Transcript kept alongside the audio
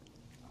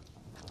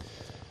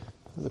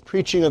The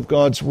preaching of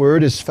God's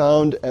Word is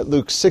found at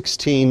Luke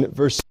 16,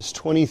 verses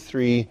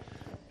 23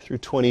 through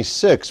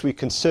 26. We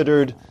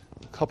considered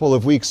a couple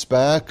of weeks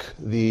back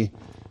the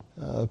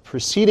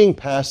preceding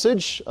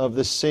passage of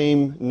the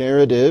same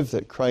narrative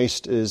that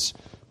Christ is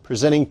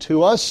presenting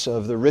to us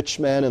of the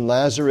rich man and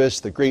Lazarus,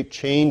 the great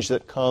change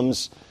that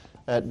comes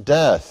at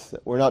death.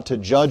 We're not to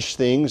judge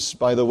things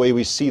by the way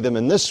we see them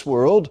in this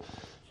world,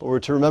 but we're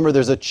to remember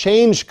there's a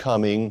change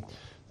coming,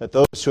 that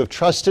those who have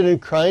trusted in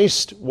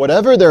Christ,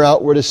 whatever their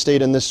outward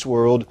estate in this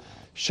world,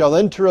 shall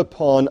enter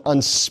upon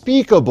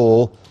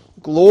unspeakable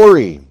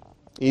glory,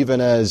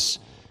 even as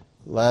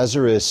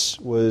Lazarus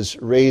was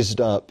raised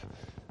up.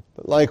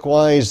 But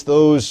likewise,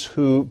 those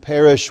who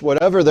perish,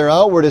 whatever their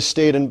outward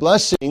estate and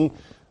blessing,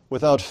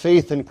 without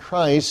faith in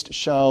Christ,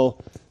 shall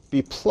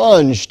be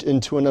plunged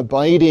into an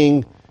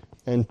abiding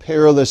and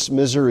perilous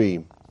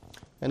misery.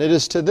 And it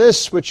is to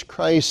this which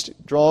Christ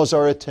draws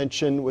our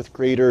attention with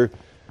greater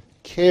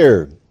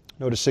care.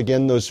 Notice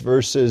again those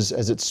verses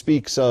as it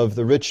speaks of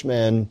the rich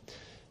man.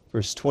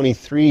 Verse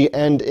 23,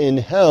 "And in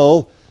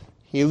hell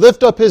he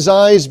lift up his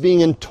eyes,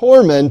 being in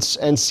torments,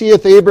 and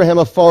seeth Abraham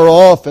afar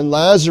off, and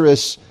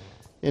Lazarus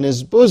in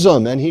his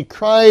bosom. And he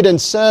cried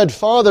and said,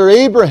 Father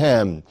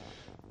Abraham,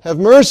 have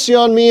mercy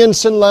on me, and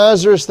send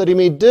Lazarus, that he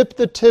may dip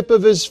the tip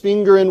of his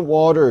finger in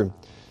water,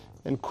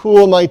 and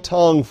cool my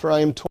tongue, for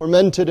I am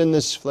tormented in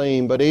this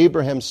flame. But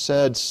Abraham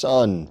said,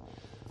 Son,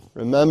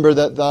 remember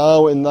that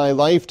thou in thy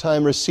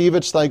lifetime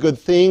receivedst thy good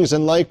things,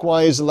 and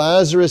likewise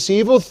Lazarus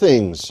evil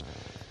things.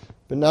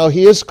 But now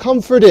he is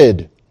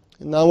comforted,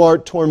 and thou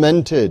art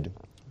tormented.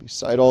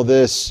 Beside all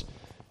this,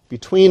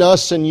 between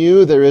us and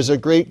you there is a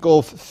great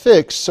gulf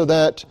fixed, so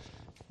that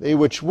they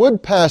which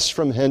would pass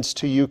from hence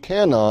to you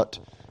cannot,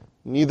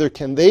 neither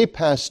can they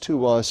pass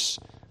to us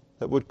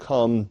that would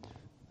come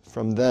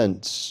from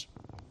thence."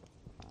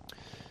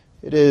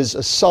 It is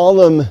a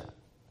solemn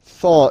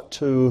thought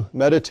to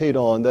meditate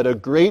on that a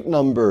great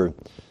number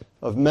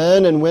of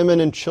men and women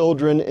and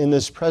children in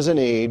this present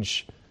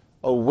age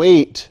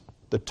await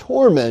the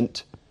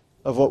torment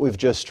of what we've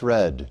just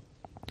read.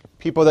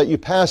 People that you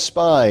pass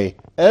by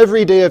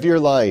every day of your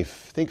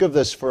life. Think of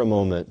this for a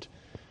moment.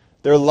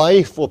 Their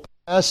life will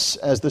pass,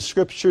 as the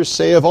Scriptures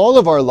say of all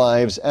of our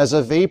lives, as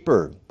a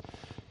vapor.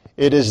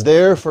 It is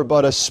there for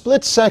but a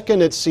split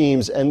second, it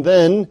seems, and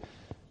then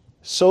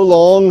so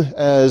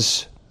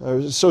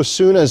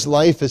soon as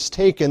life is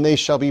taken, they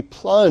shall be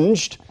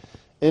plunged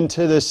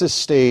into this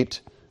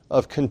estate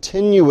of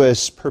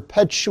continuous,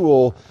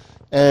 perpetual,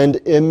 and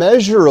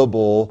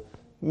immeasurable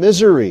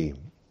misery.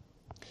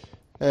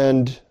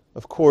 And,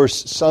 of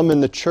course, some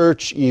in the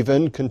church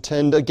even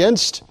contend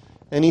against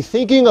any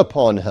thinking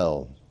upon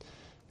hell,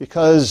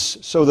 because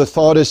so the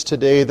thought is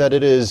today that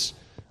it is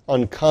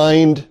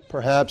unkind,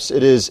 perhaps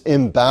it is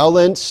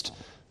imbalanced,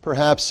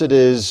 perhaps it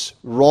is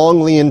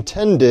wrongly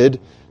intended,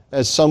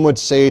 as some would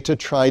say, to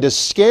try to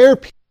scare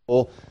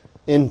people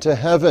into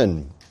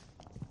heaven.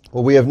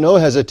 Well, we have no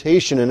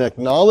hesitation in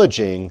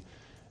acknowledging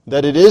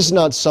that it is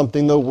not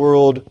something the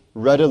world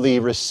readily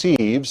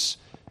receives,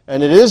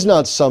 and it is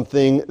not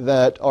something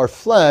that our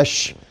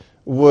flesh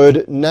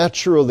would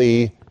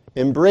naturally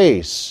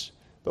embrace.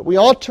 But we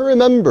ought to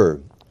remember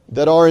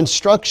that our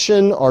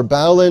instruction, our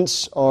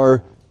balance,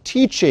 our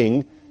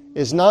teaching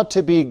is not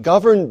to be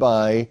governed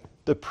by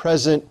the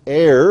present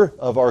air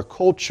of our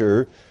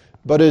culture,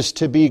 but is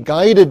to be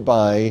guided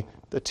by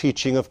the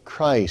teaching of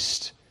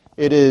Christ.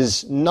 It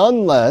is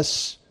none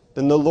less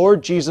than the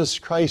Lord Jesus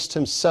Christ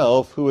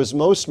himself, who is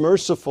most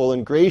merciful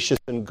and gracious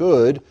and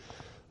good,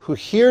 who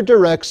here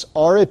directs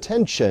our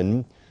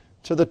attention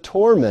to the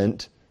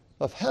torment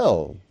of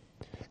hell.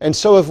 And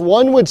so if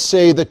one would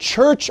say the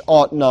church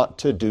ought not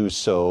to do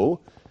so,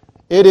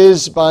 it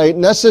is by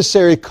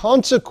necessary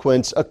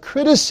consequence a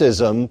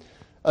criticism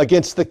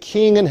against the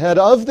king and head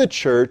of the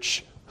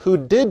church who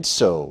did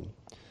so.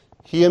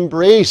 He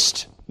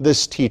embraced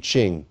this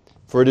teaching,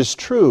 for it is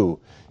true.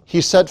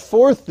 He set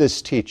forth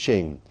this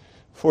teaching,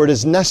 for it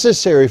is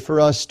necessary for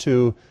us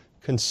to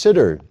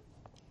consider.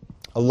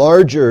 A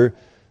larger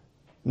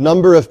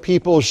number of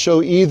people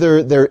show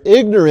either their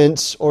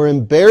ignorance or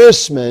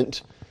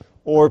embarrassment,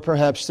 or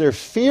perhaps their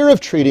fear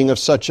of treating of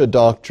such a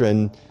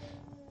doctrine,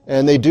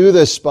 and they do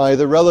this by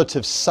the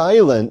relative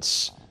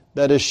silence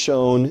that is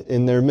shown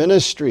in their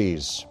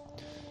ministries.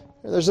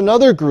 There's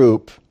another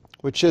group,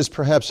 which is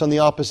perhaps on the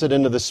opposite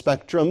end of the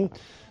spectrum,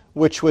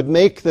 which would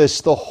make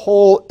this the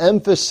whole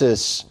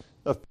emphasis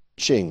of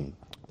preaching,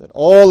 that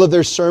all of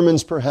their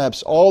sermons,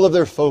 perhaps all of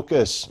their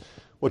focus,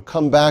 would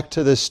come back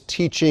to this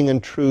teaching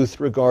and truth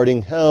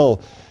regarding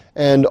hell,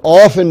 and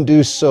often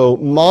do so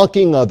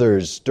mocking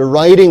others,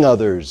 deriding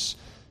others.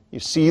 You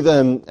see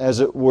them, as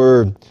it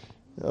were,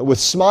 with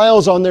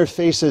smiles on their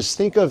faces.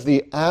 Think of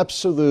the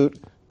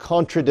absolute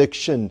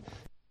contradiction.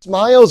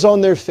 Smiles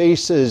on their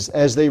faces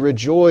as they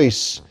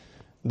rejoice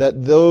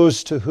that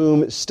those to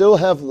whom still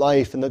have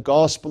life and the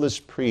gospel is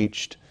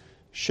preached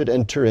should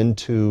enter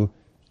into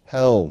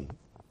hell.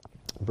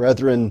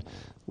 Brethren,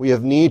 we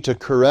have need to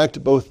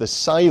correct both the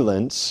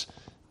silence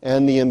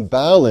and the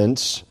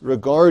imbalance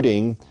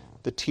regarding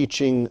the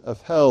teaching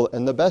of hell.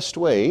 And the best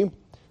way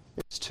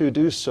is to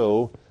do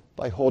so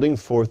by holding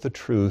forth the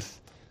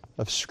truth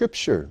of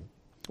Scripture.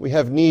 We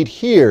have need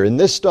here in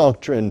this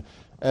doctrine,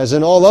 as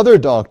in all other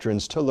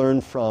doctrines, to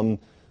learn from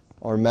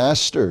our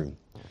Master.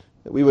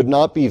 That we would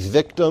not be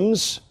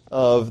victims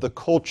of the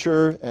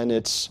culture and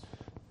its,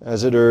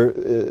 as it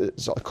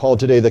is called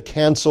today, the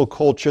cancel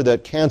culture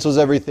that cancels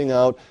everything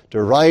out,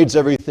 derides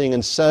everything,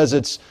 and says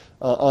it's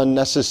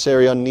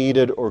unnecessary,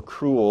 unneeded, or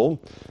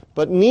cruel.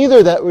 But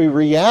neither that we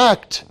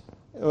react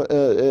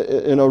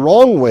in a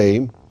wrong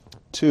way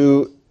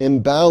to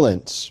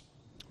imbalance.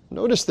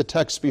 Notice the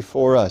text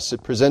before us.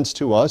 It presents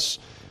to us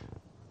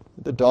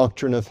the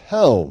doctrine of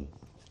hell,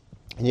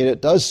 and yet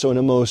it does so in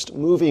a most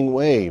moving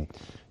way.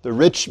 The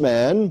rich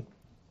man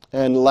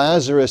and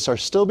Lazarus are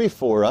still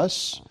before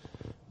us.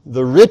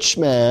 The rich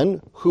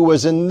man, who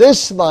was in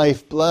this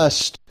life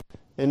blessed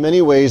in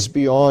many ways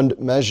beyond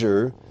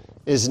measure,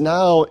 is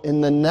now in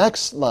the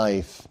next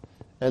life,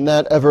 and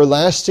that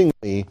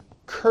everlastingly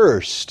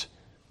cursed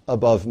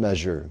above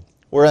measure.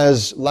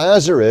 Whereas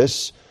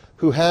Lazarus,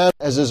 who had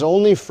as his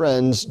only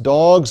friends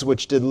dogs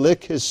which did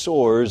lick his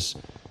sores,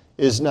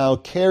 is now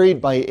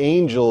carried by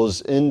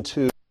angels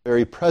into the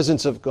very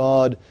presence of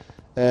God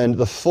and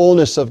the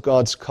fullness of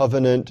God's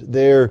covenant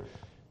there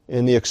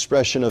in the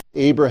expression of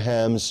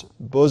Abraham's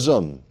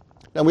bosom.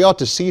 Now we ought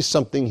to see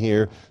something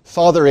here.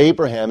 Father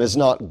Abraham is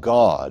not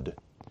God.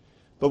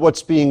 But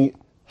what's being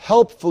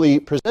helpfully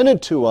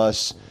presented to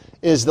us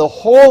is the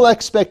whole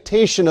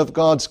expectation of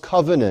God's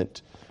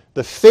covenant.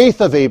 The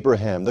faith of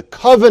Abraham, the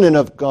covenant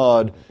of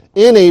God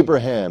in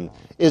Abraham,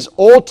 is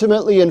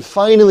ultimately and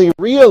finally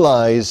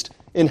realized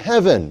in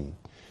heaven.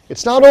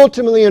 It's not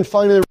ultimately and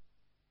finally.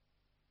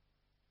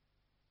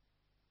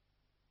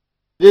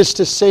 It is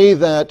to say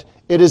that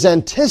it is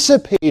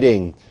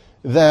anticipating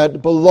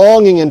that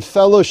belonging and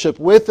fellowship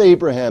with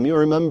Abraham. You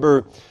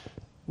remember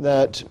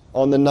that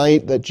on the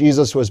night that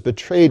Jesus was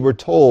betrayed, we're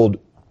told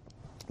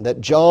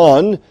that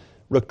John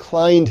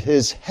reclined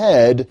his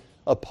head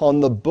upon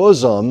the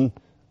bosom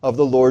of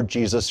the Lord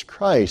Jesus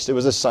Christ. It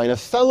was a sign of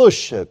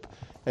fellowship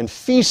and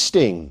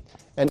feasting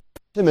and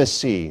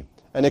intimacy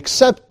and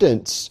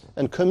acceptance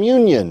and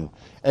communion.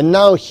 And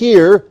now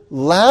here,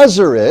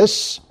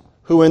 Lazarus,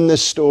 who in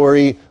this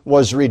story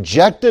was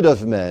rejected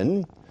of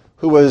men,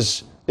 who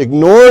was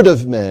ignored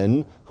of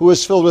men, who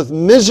was filled with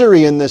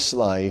misery in this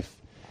life,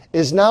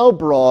 is now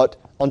brought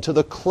unto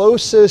the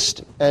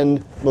closest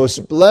and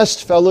most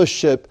blessed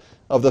fellowship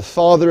of the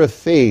Father of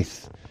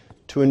faith,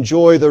 to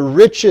enjoy the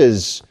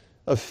riches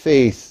of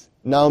faith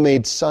now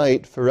made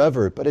sight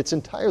forever. But it's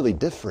entirely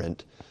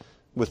different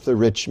with the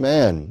rich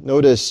man.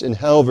 Notice in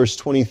hell, verse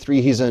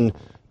 23, he's in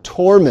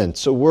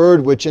torments, a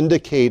word which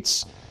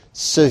indicates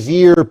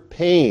severe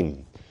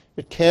pain.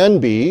 It can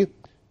be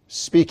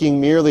speaking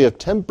merely of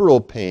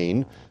temporal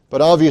pain, but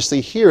obviously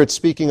here it's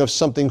speaking of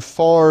something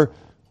far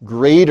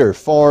greater,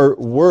 far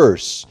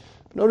worse.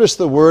 Notice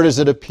the word as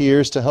it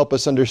appears to help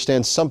us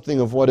understand something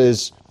of what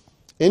is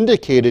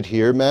indicated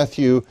here.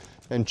 Matthew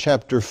and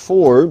chapter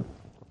 4,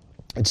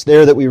 it's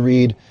there that we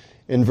read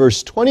in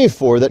verse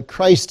 24 that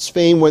Christ's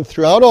fame went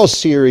throughout all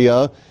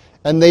Syria,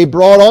 and they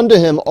brought unto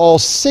him all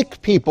sick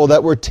people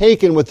that were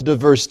taken with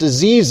diverse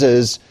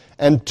diseases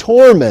and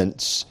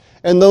torments,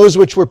 and those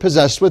which were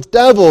possessed with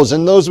devils,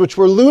 and those which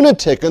were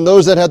lunatic, and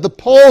those that had the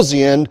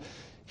palsy, and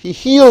he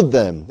healed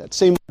them. That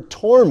same word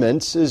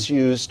torments is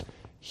used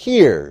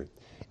here.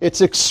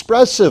 It's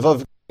expressive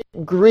of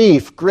great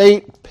grief,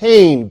 great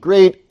pain,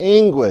 great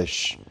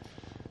anguish.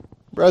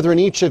 Brethren,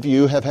 each of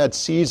you have had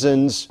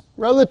seasons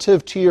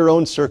relative to your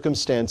own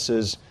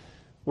circumstances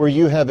where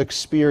you have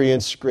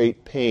experienced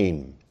great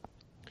pain.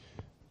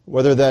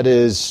 Whether that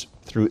is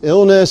through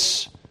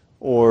illness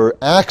or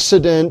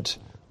accident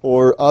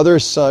or other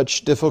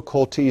such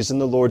difficulties in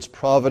the Lord's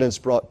providence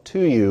brought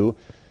to you,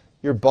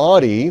 your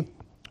body,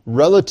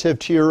 relative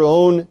to your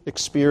own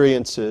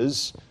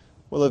experiences,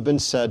 will have been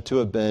said to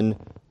have been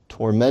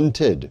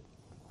tormented.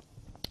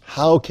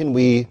 How can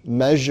we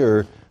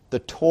measure the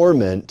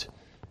torment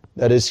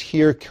that is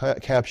here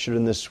captured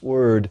in this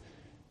word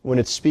when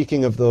it's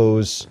speaking of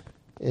those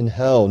in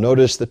hell?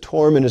 Notice the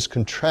torment is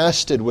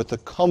contrasted with the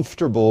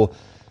comfortable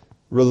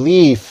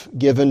relief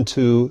given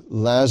to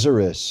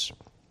Lazarus.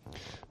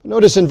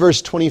 Notice in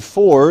verse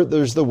 24,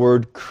 there's the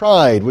word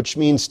cried, which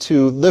means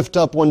to lift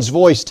up one's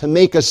voice, to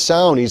make a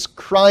sound. He's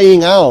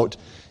crying out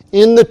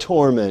in the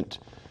torment.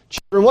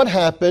 Children, what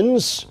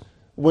happens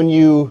when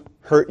you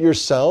hurt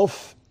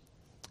yourself,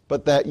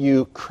 but that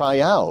you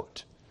cry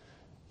out?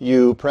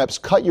 You perhaps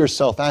cut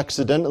yourself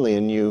accidentally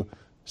and you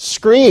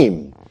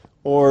scream.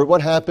 Or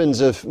what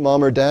happens if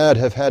mom or dad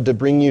have had to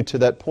bring you to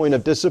that point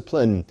of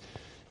discipline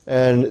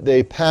and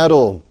they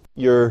paddle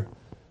your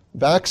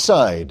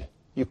backside?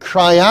 You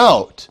cry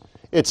out.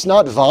 It's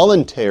not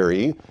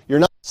voluntary. You're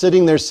not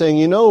sitting there saying,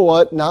 you know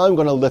what, now I'm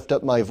going to lift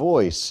up my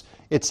voice.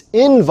 It's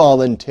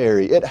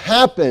involuntary. It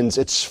happens.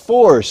 It's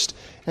forced.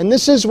 And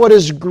this is what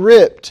has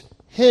gripped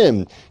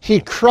him. He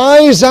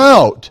cries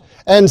out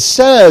and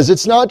says,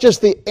 it's not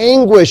just the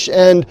anguish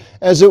and,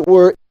 as it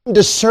were,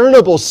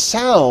 indiscernible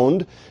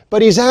sound,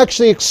 but he's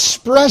actually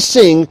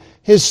expressing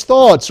his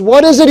thoughts.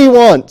 What is it he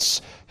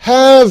wants?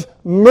 Have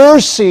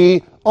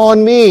mercy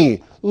on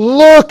me.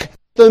 Look at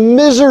the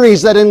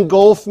miseries that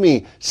engulf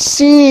me.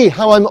 See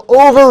how I'm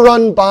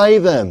overrun by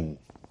them.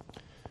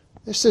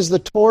 This is the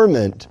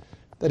torment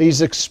that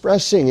he's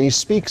expressing. And he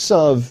speaks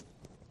of,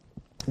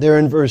 there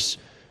in verse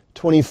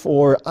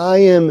 24, I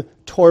am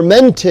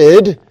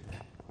tormented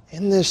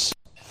in this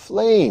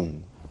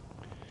flame.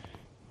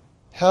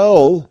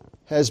 Hell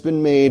has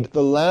been made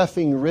the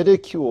laughing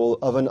ridicule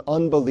of an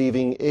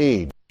unbelieving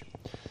age.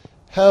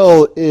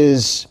 Hell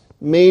is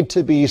made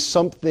to be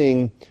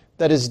something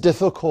that is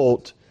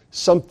difficult,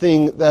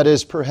 something that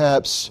is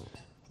perhaps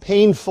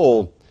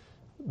painful.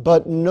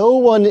 But no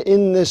one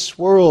in this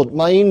world,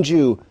 mind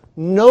you,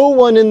 no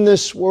one in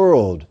this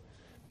world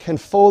can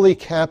fully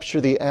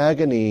capture the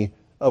agony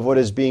of what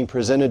is being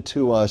presented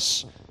to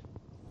us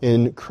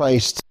in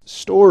Christ's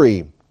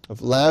story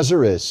of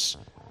Lazarus,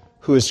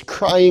 who is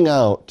crying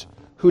out,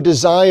 who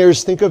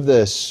desires, think of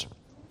this,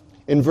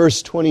 in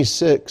verse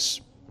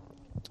 26,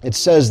 it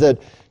says that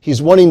he's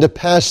wanting to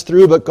pass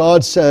through, but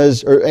God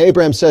says, or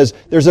Abraham says,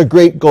 there's a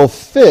great gulf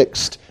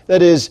fixed.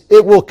 That is,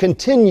 it will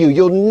continue.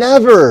 You'll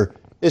never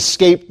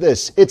escape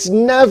this. It's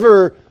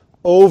never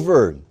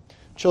over.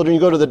 Children, you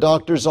go to the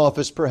doctor's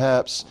office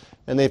perhaps,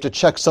 and they have to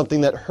check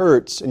something that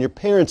hurts, and your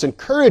parents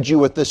encourage you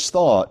with this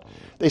thought.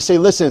 They say,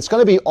 listen, it's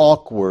going to be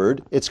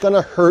awkward. It's going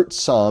to hurt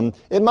some.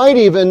 It might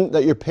even,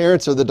 that your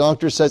parents or the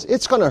doctor says,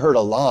 it's going to hurt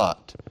a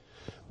lot.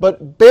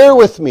 But bear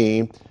with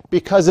me,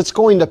 because it's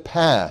going to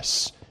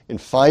pass. In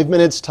 5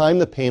 minutes' time,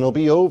 the pain will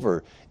be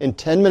over. In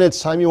 10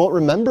 minutes' time, you won't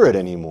remember it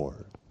anymore.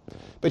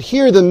 But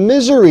here, the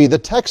misery the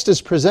text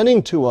is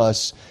presenting to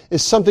us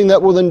is something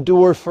that will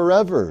endure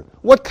forever.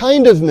 What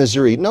kind of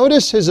misery?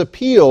 Notice his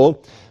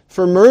appeal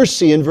for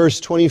mercy in verse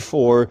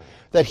 24,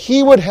 that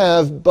he would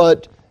have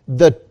but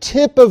the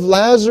tip of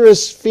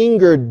Lazarus'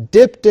 finger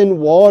dipped in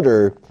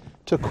water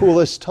to cool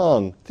his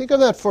tongue. Think of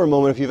that for a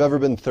moment if you've ever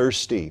been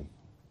thirsty.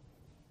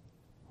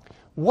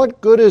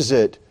 What good is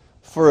it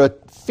for a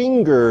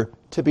finger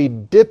to be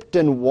dipped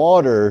in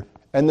water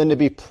and then to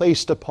be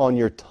placed upon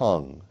your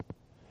tongue?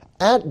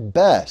 At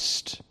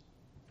best,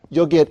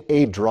 you'll get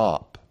a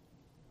drop.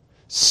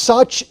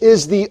 Such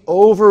is the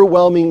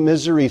overwhelming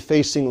misery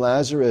facing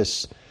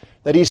Lazarus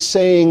that he's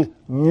saying,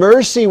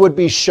 mercy would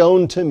be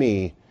shown to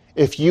me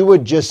if you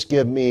would just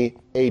give me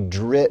a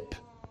drip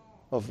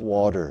of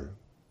water.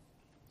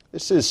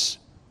 This is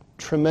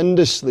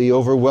tremendously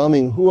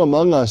overwhelming. Who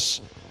among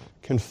us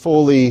can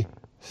fully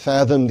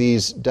fathom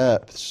these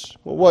depths?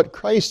 Well, what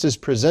Christ is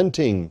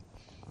presenting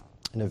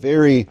in a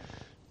very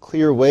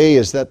clear way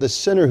is that the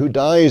sinner who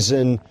dies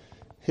in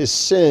his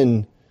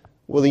sin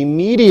will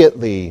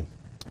immediately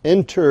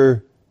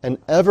enter an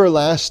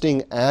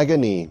everlasting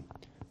agony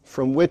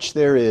from which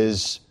there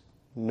is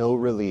no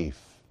relief.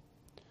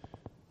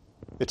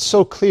 It's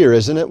so clear,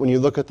 isn't it, when you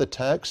look at the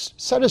text?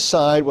 Set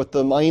aside what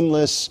the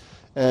mindless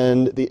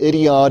and the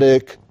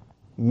idiotic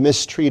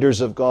mistreaters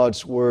of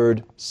God's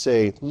word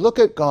say. Look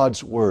at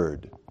God's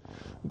word.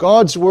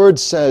 God's word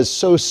says,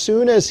 so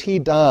soon as he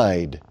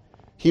died,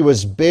 he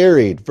was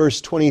buried. Verse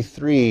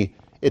 23,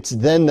 it's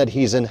then that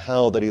he's in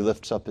hell that he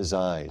lifts up his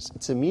eyes.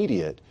 It's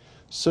immediate.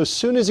 So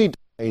soon as he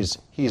dies,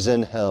 he's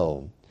in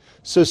hell.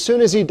 So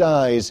soon as he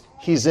dies,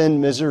 he's in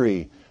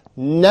misery.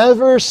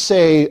 Never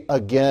say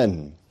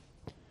again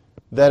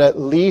that at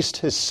least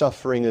his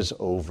suffering is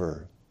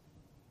over.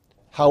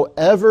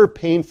 However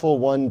painful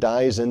one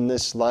dies in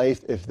this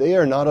life, if they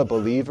are not a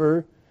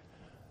believer,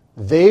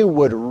 they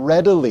would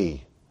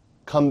readily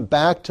come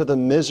back to the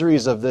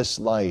miseries of this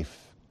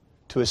life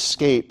to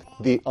escape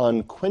the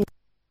unquenchable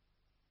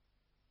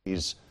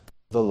miseries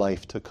of the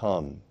life to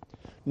come.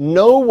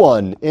 No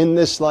one in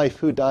this life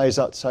who dies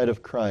outside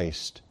of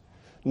Christ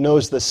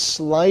knows the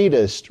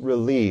slightest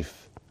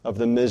relief of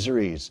the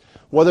miseries,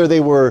 whether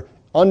they were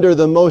under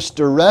the most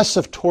duress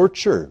of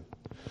torture,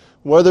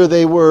 whether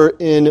they were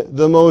in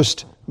the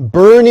most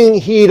burning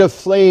heat of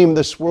flame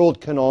this world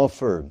can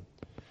offer.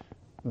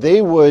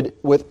 They would,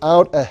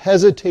 without a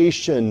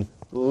hesitation,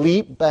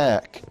 leap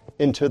back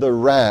into the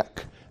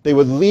rack. They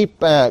would leap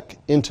back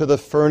into the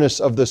furnace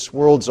of this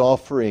world's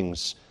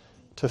offerings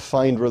to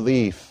find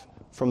relief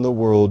from the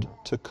world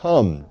to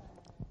come.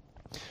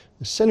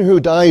 The sinner who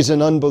dies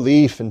in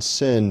unbelief and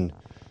sin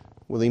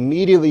will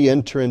immediately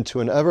enter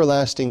into an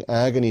everlasting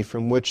agony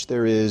from which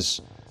there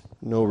is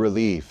no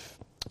relief.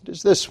 It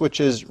is this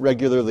which is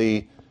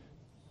regularly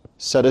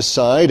set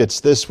aside. It's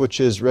this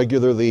which is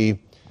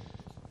regularly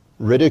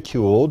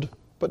ridiculed.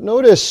 But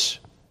notice,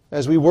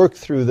 as we work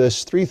through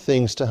this, three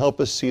things to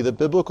help us see the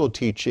biblical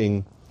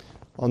teaching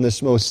on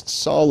this most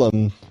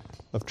solemn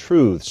of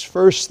truths.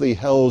 Firstly,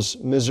 hell's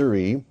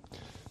misery.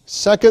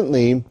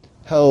 Secondly,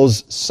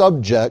 hell's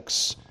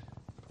subjects.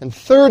 And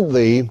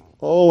thirdly,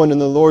 and in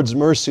the Lord's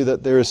mercy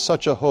that there is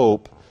such a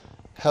hope,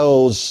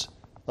 hell's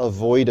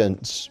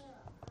avoidance.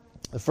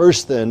 The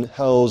first then,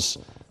 hell's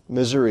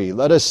misery.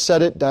 Let us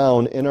set it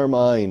down in our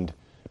mind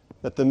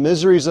that the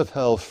miseries of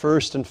hell,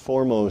 first and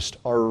foremost,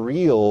 are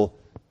real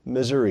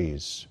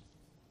miseries.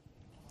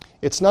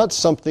 It's not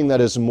something that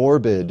is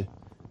morbid,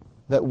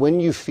 that when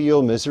you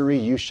feel misery,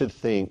 you should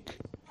think,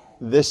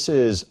 this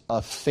is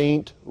a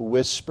faint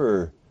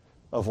whisper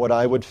of what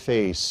I would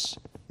face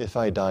if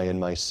I die in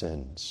my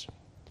sins.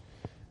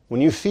 When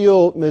you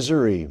feel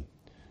misery,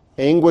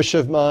 anguish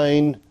of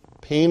mind,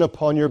 pain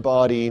upon your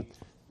body,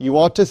 you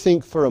ought to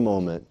think for a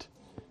moment,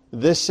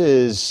 this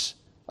is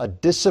a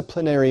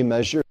disciplinary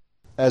measure,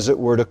 as it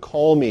were, to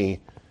call me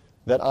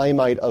that I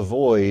might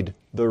avoid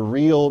the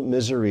real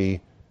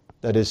misery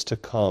that is to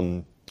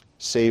come,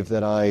 save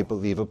that I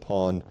believe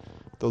upon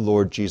the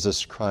Lord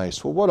Jesus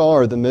Christ. Well, what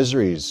are the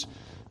miseries?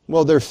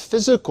 Well, they're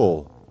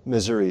physical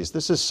miseries.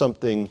 This is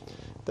something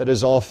that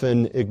is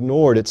often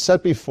ignored. It's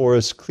set before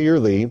us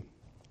clearly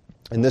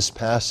in this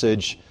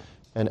passage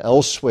and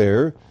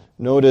elsewhere.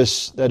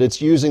 Notice that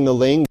it's using the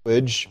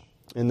language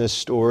in this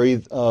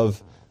story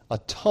of a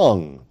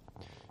tongue.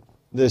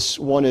 This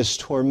one is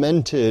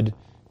tormented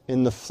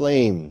in the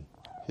flame.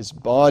 His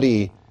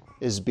body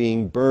is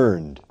being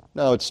burned.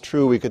 Now, it's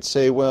true, we could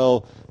say,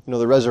 well,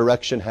 the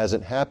resurrection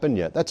hasn't happened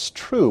yet. That's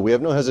true. We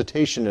have no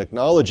hesitation in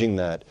acknowledging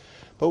that.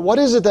 But what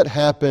is it that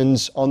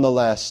happens on the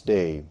last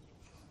day?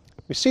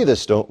 We see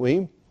this, don't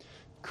we?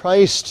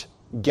 Christ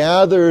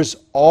gathers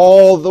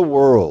all the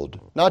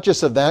world, not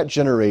just of that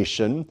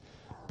generation,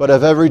 but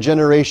of every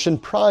generation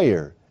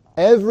prior.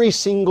 Every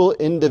single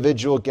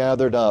individual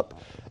gathered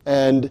up,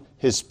 and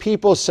his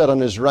people sat on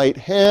his right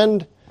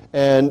hand,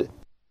 and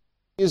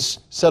he's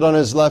set on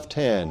his left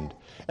hand.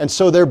 And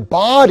so their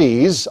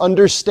bodies,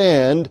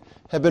 understand,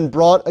 have been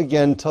brought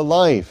again to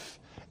life.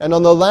 And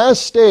on the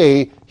last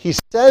day, he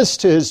says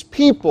to his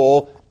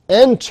people,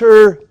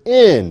 enter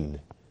in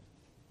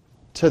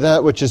to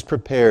that which is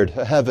prepared,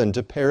 to heaven,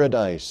 to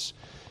paradise.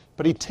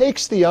 But he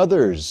takes the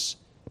others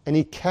and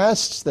he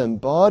casts them,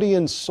 body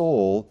and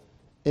soul,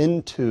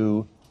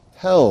 into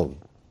hell.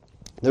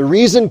 The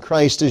reason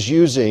Christ is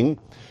using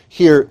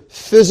here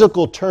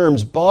physical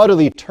terms,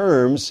 bodily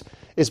terms,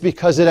 is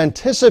because it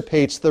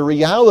anticipates the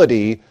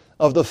reality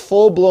of the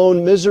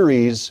full-blown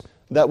miseries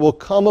that will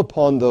come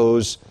upon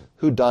those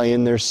who die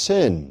in their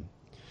sin.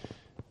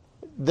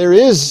 There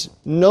is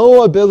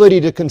no ability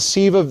to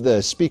conceive of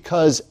this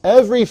because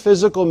every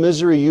physical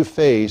misery you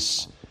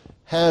face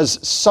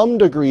has some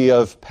degree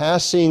of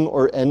passing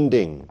or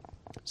ending.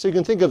 So you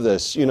can think of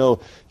this,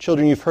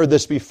 children, you've heard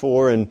this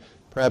before, and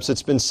perhaps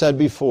it's been said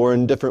before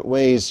in different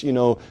ways.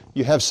 You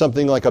have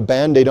something like a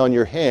Band-Aid on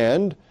your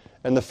hand,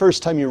 and the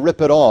first time you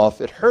rip it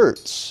off, it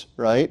hurts,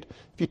 right?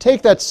 If you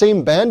take that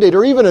same Band-Aid,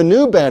 or even a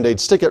new Band-Aid,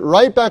 stick it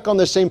right back on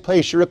the same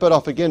place, you rip it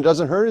off again, it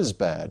doesn't hurt as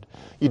bad.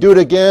 You do it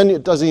again,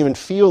 it doesn't even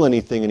feel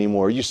anything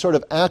anymore. You sort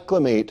of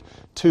acclimate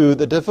to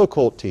the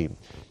difficulty.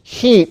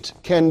 Heat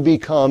can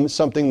become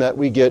something that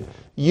we get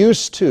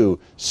used to.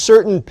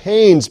 Certain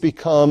pains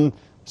become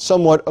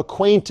somewhat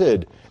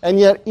acquainted. And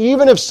yet,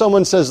 even if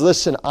someone says,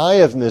 listen, I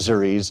have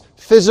miseries,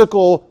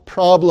 physical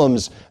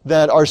problems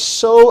that are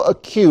so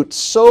acute,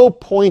 so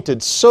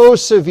pointed, so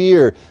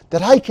severe,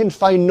 that I can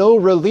find no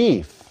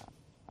relief.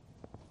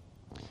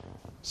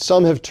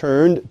 Some have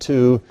turned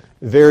to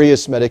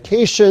various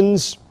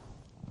medications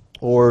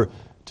or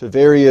to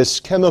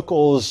various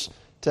chemicals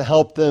to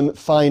help them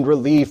find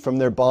relief from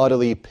their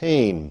bodily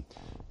pain.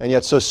 And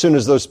yet, so soon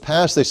as those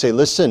pass, they say,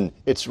 listen,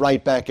 it's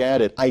right back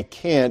at it. I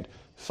can't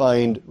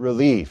find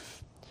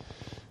relief.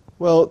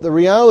 Well, the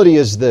reality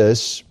is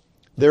this.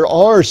 There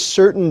are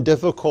certain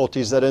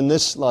difficulties that in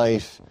this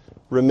life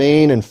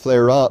remain and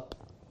flare up.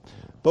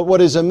 But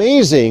what is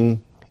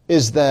amazing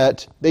is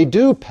that they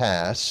do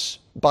pass,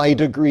 by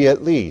degree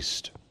at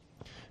least.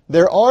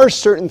 There are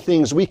certain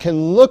things we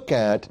can look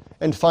at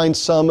and find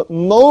some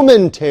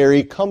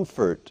momentary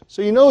comfort.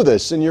 So you know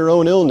this in your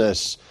own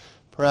illness.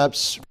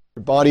 Perhaps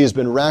your body has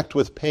been racked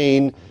with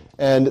pain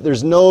and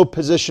there's no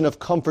position of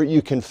comfort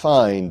you can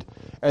find.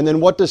 And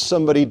then what does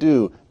somebody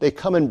do? They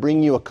come and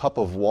bring you a cup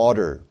of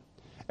water.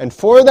 And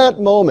for that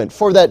moment,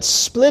 for that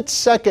split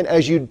second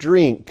as you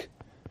drink,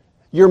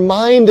 your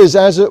mind is,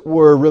 as it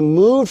were,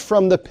 removed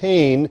from the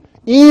pain,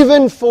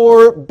 even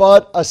for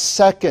but a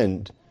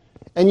second.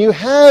 And you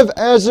have,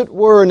 as it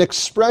were, an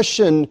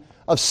expression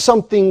of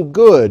something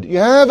good. You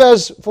have,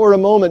 as for a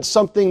moment,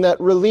 something that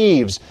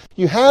relieves.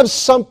 You have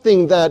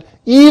something that,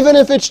 even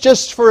if it's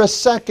just for a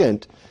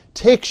second,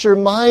 takes your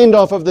mind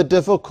off of the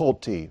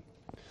difficulty.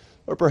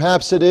 Or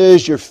perhaps it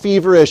is you're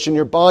feverish and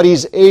your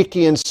body's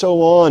achy and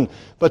so on,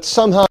 but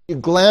somehow you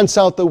glance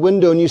out the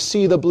window and you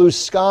see the blue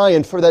sky,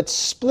 and for that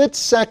split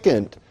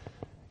second,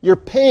 your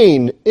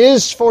pain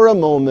is for a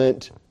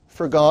moment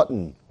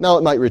forgotten. Now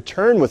it might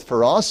return with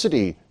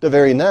ferocity the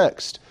very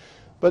next,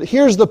 but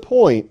here's the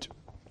point.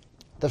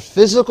 The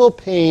physical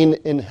pain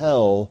in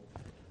hell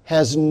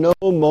has no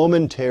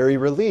momentary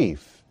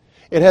relief.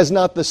 It has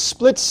not the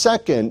split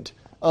second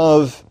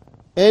of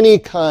any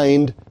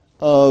kind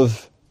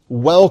of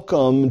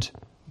welcomed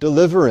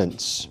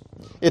deliverance.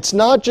 It's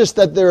not just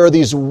that there are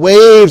these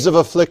waves of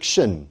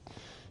affliction.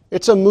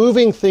 It's a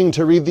moving thing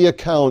to read the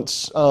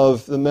accounts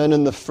of the men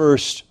in the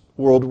First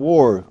World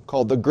War,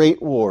 called the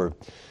Great War,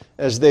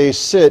 as they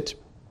sit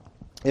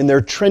in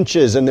their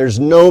trenches, and there's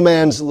no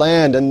man's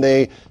land, and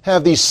they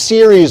have these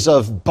series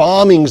of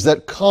bombings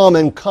that come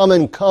and come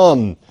and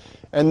come,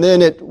 and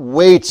then it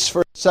waits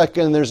for a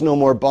second and there's no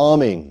more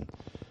bombing.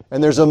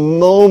 And there's a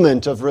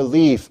moment of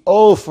relief.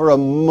 Oh, for a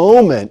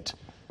moment,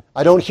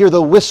 I don't hear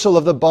the whistle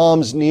of the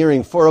bombs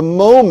nearing. For a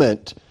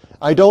moment,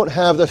 I don't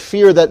have the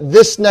fear that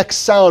this next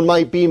sound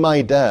might be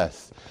my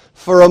death.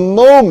 For a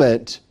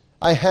moment,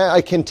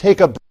 I can take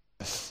a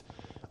breath,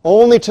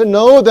 only to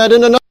know that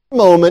in another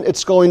moment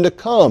it's going to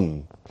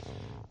come.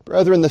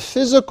 Brethren, the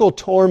physical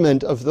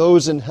torment of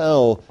those in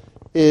hell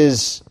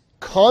is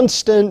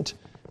constant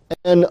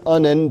and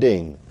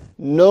unending.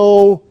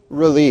 No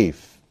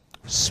relief.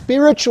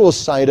 Spiritual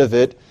side of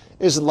it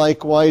is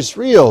likewise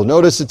real.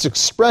 Notice it's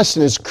expressed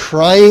in his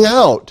crying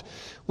out.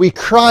 We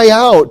cry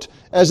out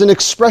as an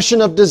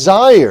expression of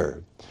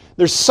desire.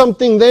 There's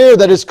something there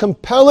that is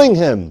compelling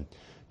him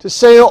to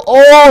say,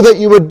 oh, that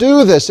you would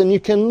do this. And you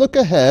can look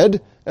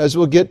ahead, as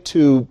we'll get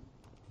to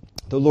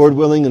the Lord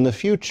willing in the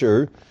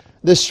future,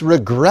 this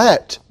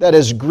regret that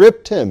has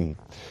gripped him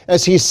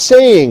as he's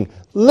saying,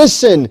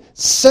 listen,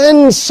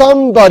 send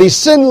somebody,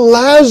 send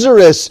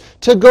Lazarus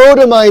to go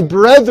to my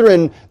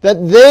brethren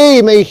that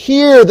they may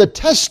hear the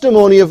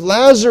testimony of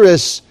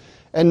Lazarus.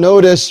 And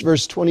notice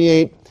verse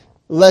 28,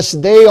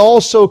 lest they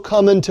also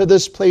come into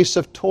this place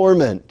of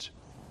torment.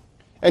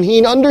 And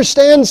he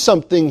understands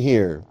something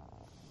here.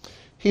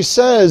 He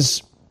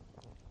says,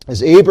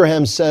 as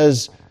Abraham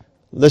says,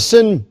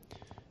 listen,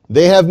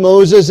 they have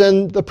Moses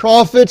and the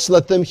prophets,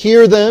 let them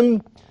hear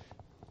them.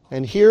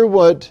 And hear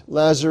what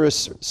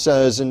Lazarus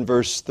says in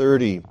verse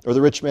 30, or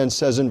the rich man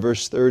says in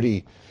verse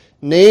 30.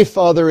 Nay,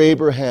 Father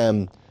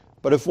Abraham,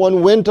 but if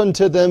one went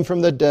unto them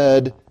from the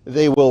dead,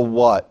 they will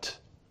what?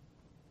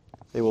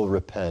 They will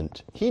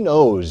repent. He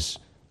knows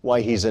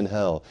why he's in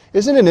hell.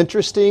 Isn't it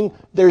interesting?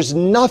 There's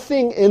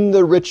nothing in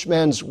the rich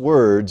man's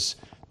words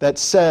that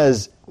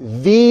says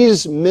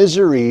these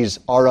miseries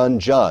are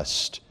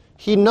unjust.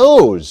 He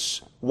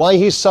knows why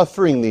he's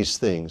suffering these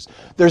things.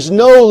 There's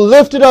no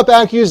lifted up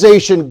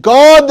accusation.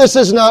 God, this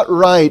is not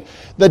right.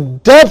 The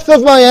depth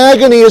of my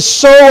agony is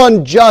so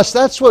unjust.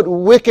 That's what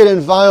wicked and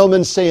vile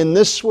men say in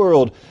this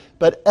world.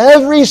 But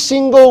every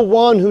single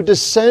one who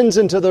descends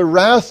into the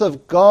wrath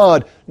of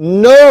God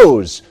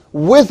knows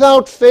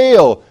without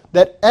fail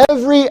that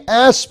every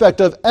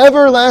aspect of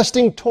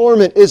everlasting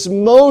torment is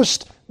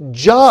most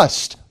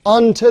just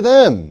unto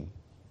them.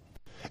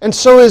 And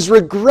so his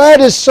regret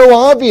is so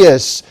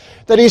obvious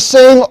that he's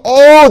saying,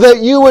 oh,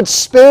 that you would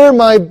spare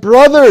my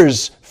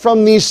brothers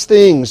from these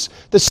things.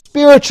 The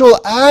spiritual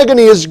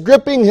agony is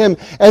gripping him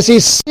as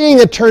he's seeing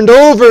it turned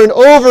over and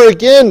over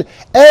again.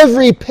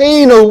 Every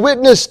pain a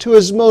witness to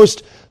his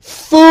most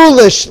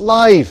foolish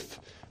life,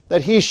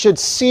 that he should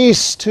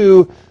cease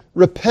to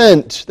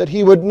repent, that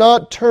he would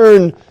not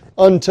turn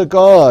unto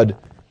God.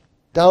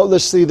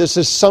 Doubtlessly, this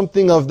is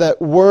something of that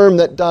worm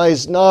that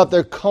dies not,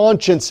 their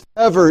conscience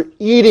ever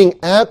eating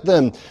at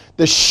them.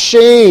 The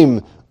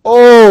shame,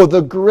 oh,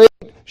 the great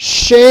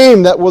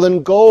shame that will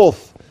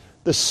engulf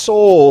the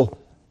soul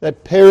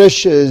that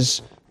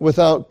perishes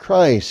without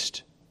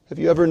Christ. Have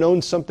you ever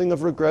known something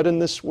of regret in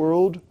this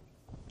world?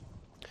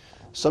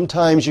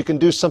 Sometimes you can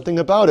do something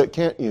about it,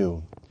 can't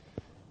you?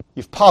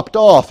 You've popped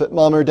off at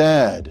mom or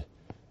dad.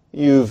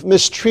 You've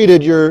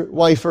mistreated your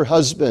wife or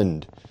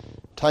husband.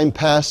 Time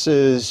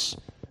passes,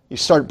 you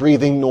start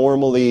breathing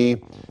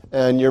normally,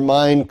 and your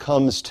mind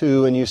comes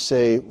to and you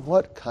say,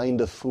 what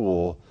kind of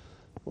fool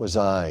was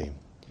I?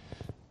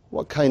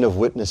 What kind of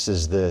witness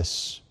is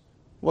this?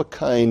 What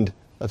kind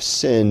of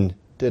sin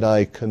did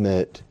I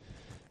commit?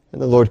 And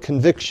the Lord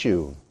convicts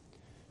you.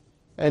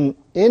 And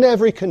in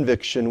every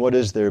conviction, what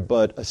is there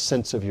but a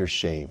sense of your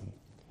shame?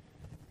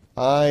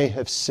 I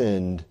have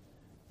sinned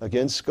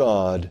against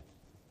God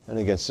and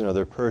against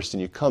another person.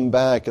 You come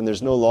back and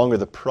there's no longer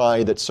the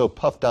pride that so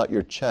puffed out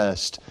your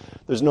chest.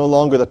 There's no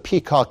longer the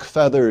peacock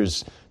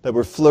feathers that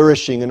were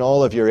flourishing in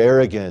all of your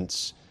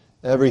arrogance.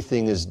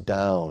 Everything is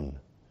down.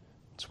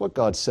 It's what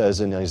God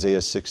says in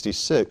Isaiah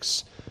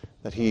 66,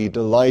 that He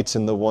delights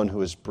in the one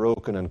who is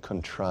broken and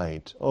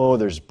contrite. Oh,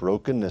 there's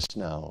brokenness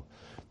now.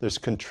 There's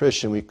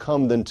contrition. We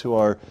come then to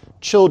our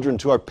children,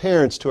 to our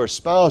parents, to our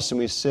spouse, and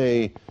we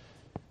say,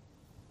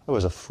 I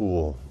was a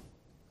fool.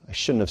 I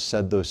shouldn't have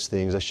said those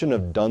things. I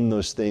shouldn't have done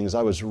those things.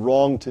 I was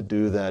wrong to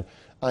do that.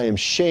 I am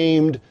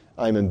shamed.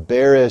 I'm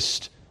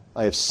embarrassed.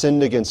 I have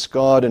sinned against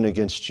God and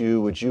against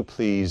you. Would you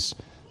please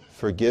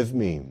forgive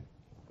me?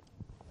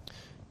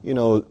 You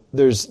know,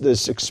 there's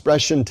this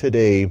expression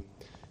today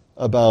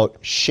about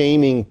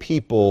shaming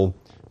people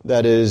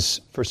that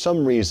is, for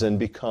some reason,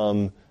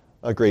 become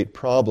a great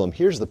problem.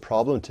 Here's the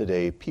problem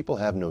today. People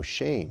have no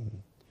shame.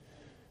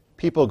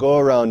 People go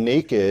around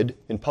naked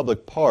in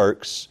public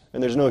parks,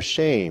 and there's no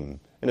shame.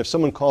 And if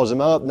someone calls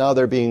them out, now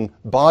they're being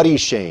body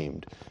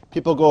shamed.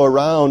 People go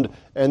around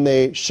and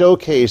they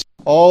showcase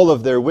all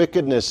of their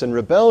wickedness and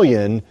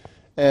rebellion,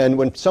 and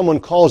when someone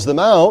calls them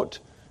out,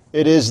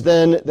 it is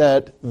then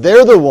that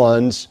they're the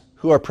ones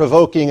who are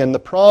provoking and the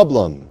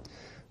problem.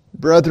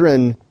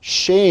 Brethren,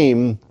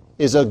 shame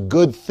is a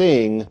good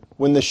thing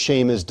when the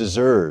shame is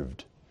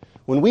deserved.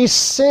 When we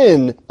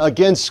sin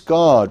against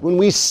God, when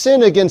we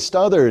sin against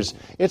others,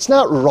 it's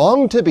not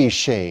wrong to be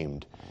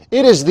shamed.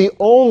 It is the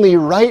only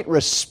right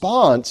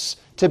response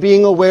to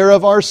being aware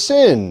of our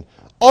sin.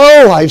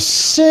 Oh, I've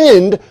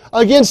sinned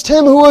against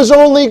him who is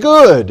only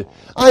good.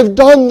 I've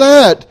done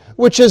that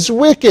which is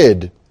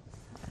wicked.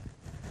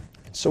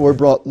 So we're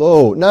brought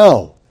low.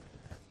 Now,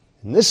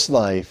 in this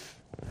life,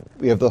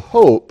 we have the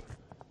hope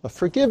of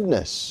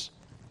forgiveness,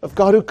 of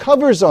God who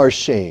covers our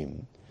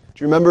shame.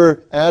 Do you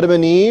remember Adam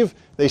and Eve?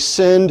 They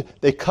sinned,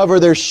 they cover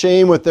their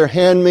shame with their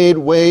handmade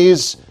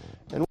ways.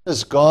 And what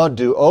does God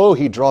do? Oh,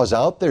 he draws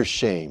out their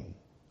shame.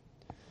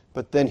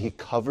 But then he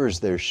covers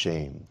their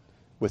shame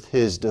with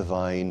his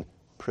divine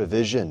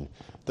provision.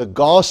 The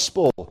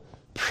gospel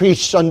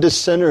preached unto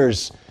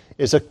sinners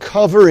is a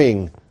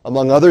covering,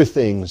 among other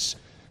things,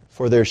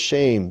 for their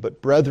shame.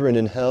 But brethren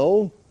in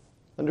hell,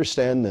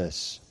 understand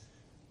this.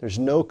 There's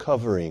no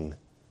covering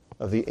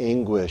of the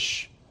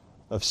anguish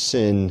of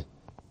sin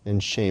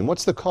and shame.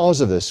 What's the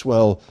cause of this?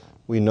 Well,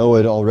 we know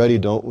it already,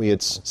 don't we?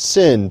 It's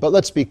sin. But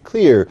let's be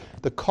clear.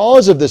 The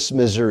cause of this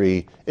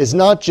misery is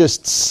not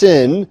just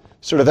sin,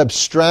 sort of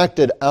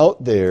abstracted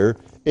out there.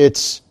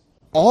 It's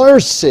our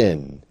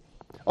sin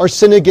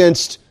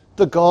against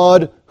the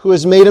God who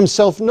has made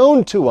himself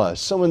known to us.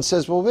 Someone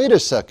says, well, wait a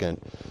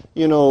second.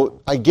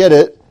 I get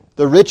it.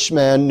 The rich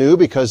man knew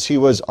because he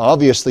was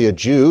obviously a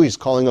Jew. He's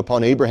calling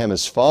upon Abraham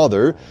as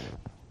father.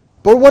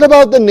 But what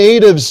about the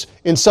natives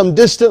in some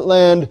distant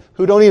land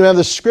who don't even have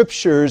the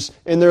Scriptures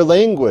in their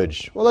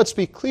language? Well, let's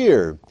be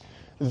clear.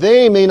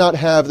 They may not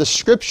have the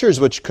Scriptures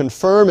which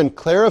confirm and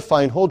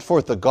clarify and hold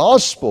forth the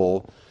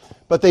gospel,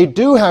 but they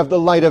do have the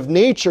light of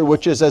nature,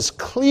 which is as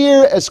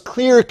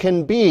clear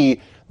can be,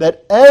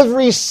 that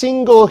every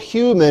single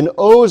human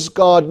owes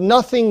God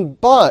nothing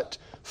but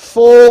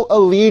full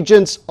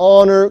allegiance,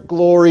 honor,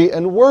 glory,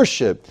 and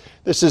worship.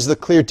 This is the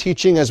clear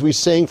teaching as we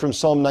sang from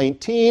Psalm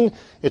 19.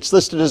 It's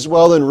listed as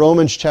well in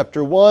Romans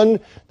chapter 1,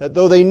 that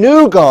though they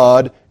knew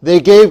God, they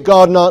gave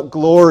God not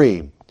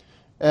glory.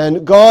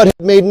 And God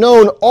had made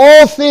known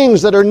all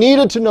things that are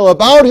needed to know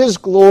about his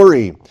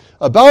glory,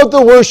 about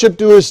the worship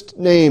due his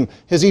name,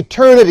 his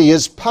eternity,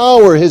 his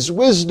power, his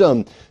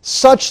wisdom,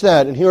 such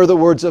that, and here are the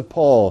words of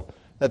Paul,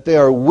 that they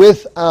are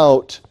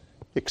without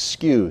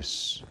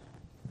excuse.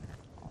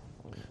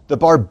 The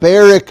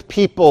barbaric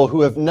people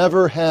who have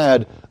never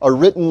had a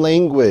written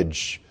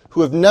language,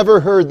 who have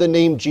never heard the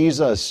name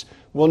Jesus,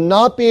 will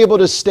not be able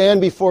to stand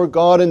before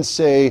God and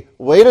say,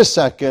 wait a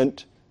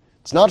second,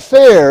 it's not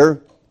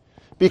fair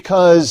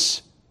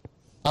because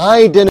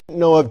I didn't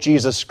know of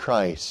Jesus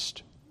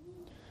Christ.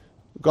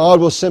 God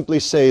will simply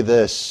say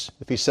this,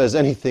 if he says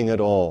anything at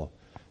all.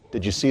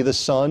 Did you see the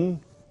sun?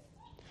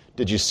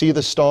 Did you see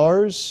the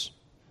stars?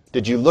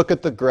 Did you look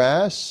at the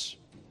grass?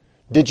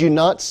 Did you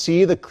not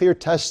see the clear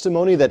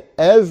testimony that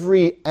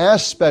every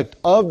aspect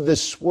of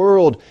this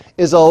world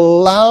is a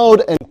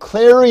loud and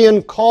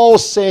clarion call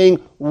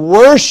saying,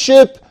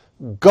 worship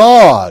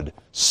God,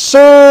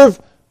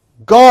 serve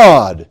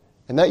God,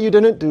 and that you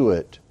didn't do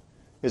it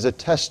is a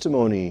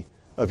testimony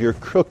of your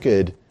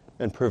crooked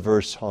and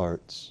perverse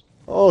hearts.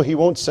 Oh, he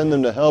won't send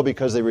them to hell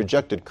because they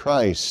rejected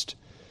Christ.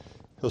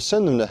 He'll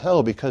send them to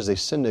hell because they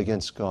sinned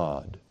against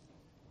God.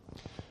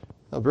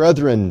 Now,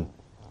 brethren,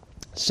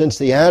 since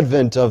the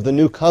advent of the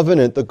new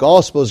covenant, the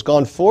gospel has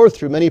gone forth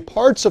through many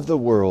parts of the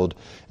world,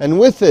 and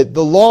with it,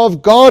 the law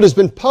of God has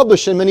been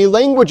published in many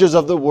languages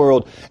of the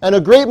world, and a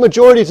great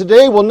majority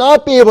today will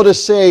not be able to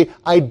say,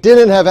 I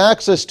didn't have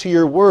access to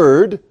your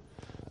word.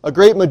 A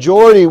great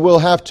majority will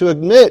have to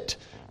admit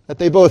that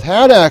they both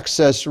had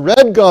access,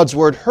 read God's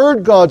word,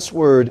 heard God's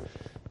word,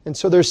 and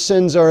so their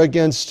sins are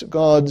against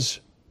God's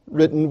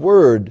written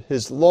word,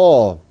 his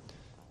law,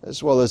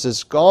 as well as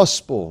his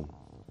gospel.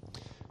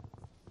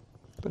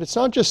 But it's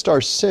not just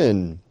our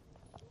sin,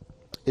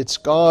 it's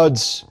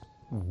God's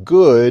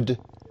good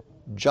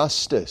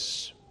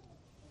justice.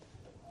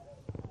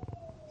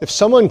 If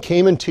someone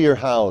came into your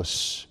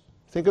house,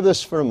 think of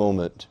this for a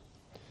moment.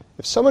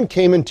 If someone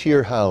came into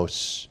your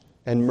house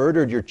and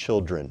murdered your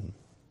children,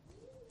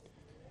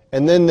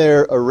 and then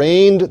they're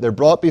arraigned, they're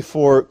brought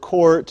before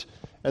court,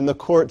 and the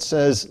court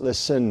says,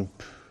 listen,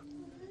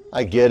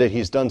 I get it,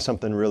 he's done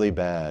something really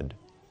bad.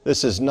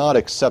 This is not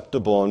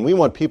acceptable, and we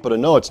want people to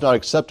know it's not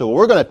acceptable.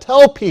 We're going to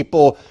tell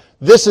people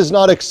this is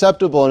not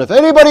acceptable, and if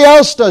anybody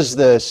else does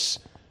this,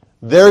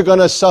 they're going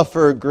to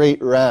suffer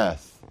great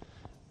wrath.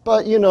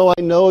 But,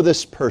 I know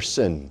this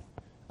person.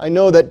 I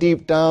know that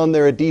deep down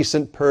they're a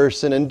decent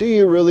person, and do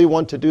you really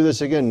want to do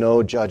this again?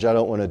 No, Judge, I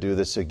don't want to do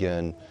this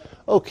again.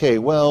 Okay,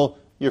 well,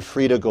 you're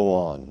free to go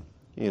on.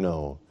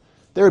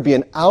 There would be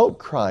an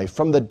outcry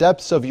from the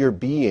depths of your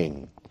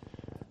being.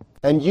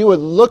 And you would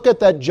look at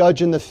that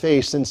judge in the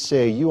face and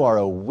say, you are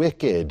a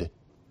wicked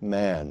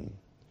man.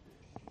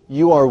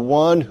 You are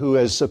one who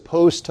is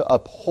supposed to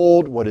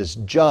uphold what is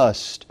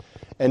just,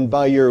 and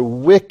by your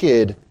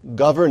wicked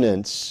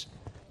governance,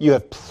 you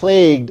have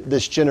plagued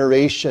this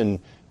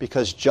generation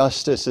because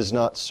justice is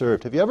not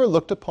served. Have you ever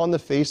looked upon the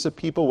face of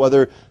people,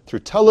 whether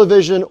through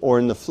television or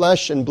in the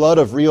flesh and blood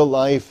of real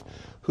life,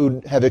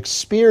 who have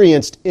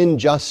experienced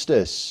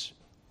injustice?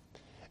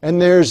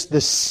 And there's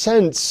this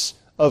sense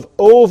of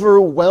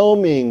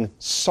overwhelming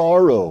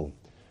sorrow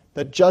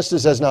that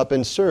justice has not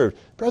been served.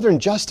 Brethren,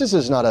 justice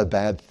is not a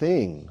bad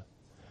thing.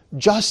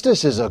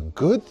 Justice is a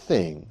good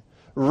thing.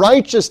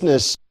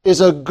 Righteousness is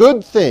a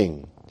good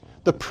thing.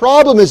 The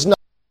problem is not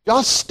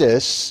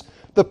justice.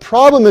 The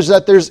problem is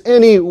that there's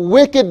any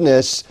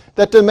wickedness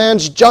that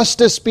demands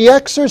justice be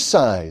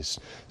exercised.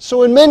 So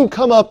when men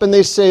come up and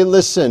they say,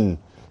 listen,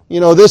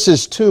 this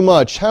is too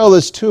much, hell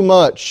is too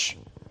much,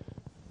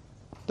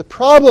 the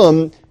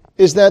problem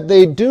is that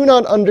they do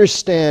not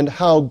understand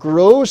how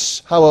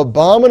gross, how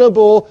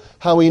abominable,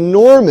 how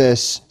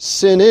enormous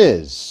sin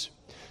is.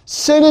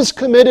 Sin is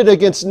committed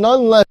against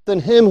none less than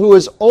Him who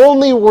is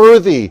only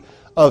worthy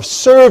of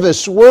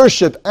service,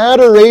 worship,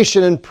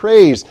 adoration, and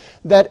praise.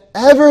 That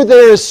ever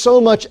there is so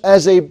much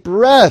as a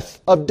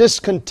breath of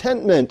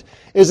discontentment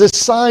is a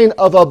sign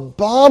of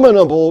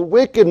abominable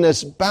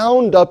wickedness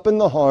bound up in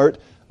the heart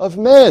of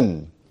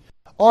men.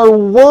 Our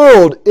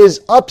world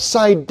is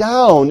upside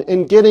down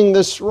in getting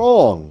this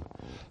wrong.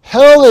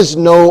 Hell is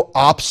no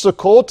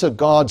obstacle to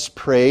God's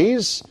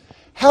praise.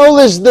 Hell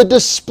is the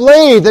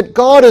display that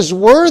God is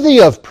worthy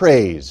of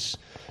praise.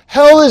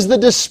 Hell is the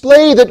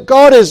display that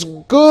God is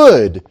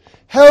good.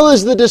 Hell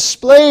is the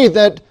display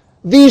that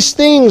these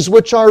things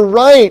which are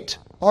right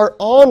are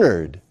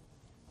honored.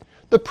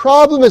 The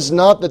problem is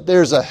not that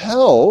there's a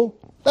hell.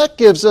 That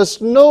gives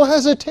us no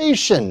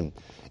hesitation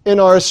in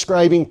our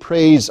ascribing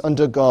praise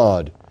unto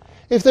God.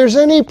 If there's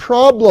any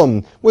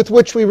problem with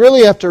which we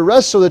really have to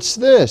wrestle, it's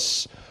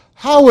this: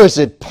 how is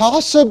it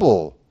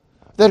possible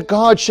that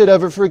God should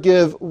ever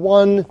forgive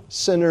one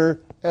sinner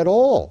at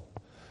all?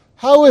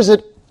 How is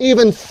it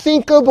even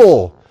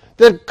thinkable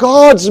that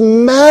God's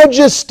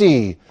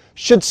majesty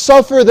should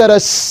suffer that a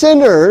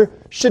sinner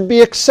should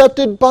be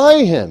accepted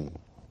by Him?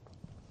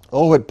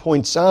 Oh, it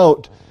points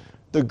out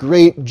the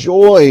great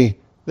joy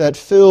that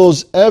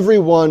fills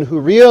everyone who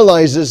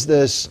realizes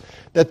this,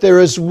 that there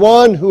is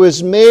one who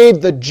has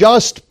made the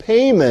just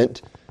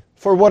payment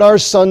for what our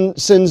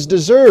sins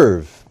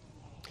deserve.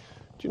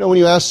 Do you know, when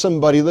you ask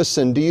somebody,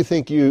 listen, do you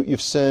think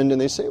you've sinned?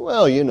 And they say,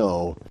 well,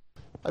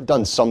 I've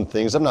done some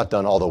things. I've not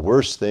done all the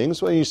worst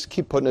things. Well, you just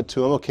keep putting it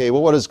to them. Okay,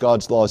 well, what does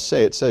God's law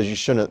say? It says you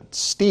shouldn't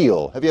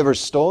steal. Have you ever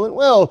stolen?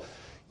 Well,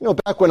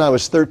 back when I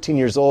was 13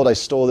 years old, I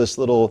stole this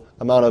little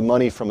amount of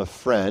money from a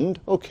friend.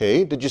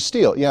 Okay, did you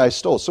steal? Yeah, I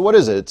stole. So what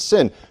is it? It's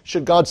sin.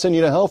 Should God send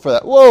you to hell for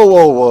that? Whoa,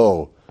 whoa,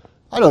 whoa.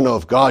 I don't know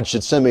if God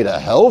should send me to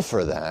hell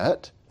for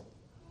that.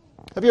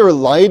 Have you ever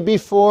lied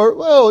before?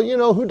 Well,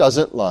 who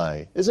doesn't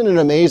lie? Isn't it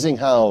amazing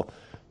how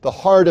the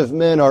heart of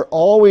men are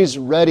always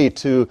ready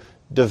to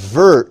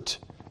divert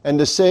and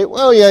to say,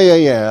 well,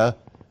 yeah.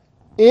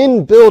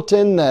 Inbuilt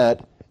in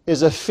that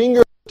is a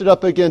finger lifted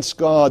up against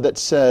God that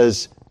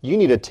says, you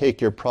need to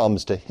take your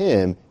problems to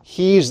Him.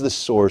 He's the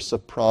source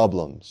of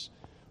problems.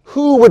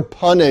 Who would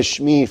punish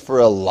me for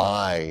a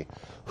lie?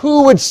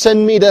 Who would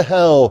send me to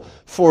hell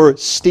for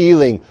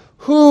stealing?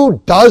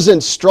 Who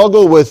doesn't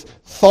struggle with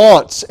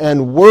thoughts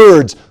and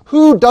words?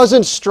 Who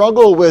doesn't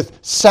struggle with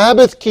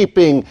Sabbath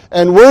keeping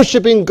and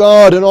worshiping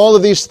God and all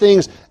of these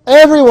things?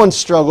 Everyone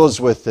struggles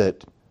with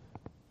it.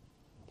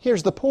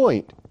 Here's the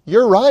point.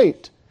 You're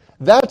right.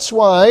 That's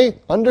why,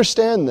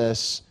 understand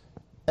this,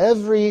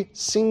 every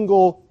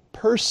single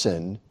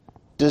person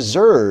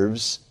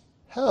deserves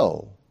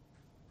hell.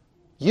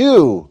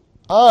 You,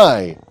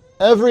 I,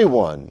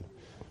 everyone.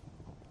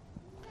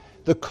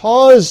 The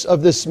cause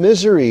of this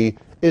misery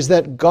is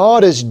that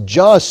God is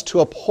just to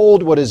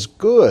uphold what is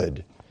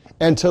good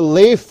and to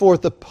lay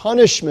forth the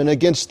punishment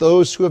against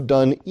those who have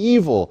done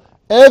evil.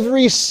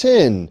 Every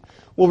sin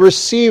will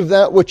receive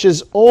that which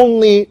is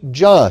only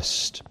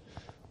just.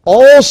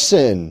 All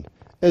sin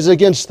is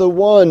against the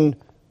one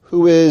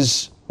who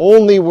is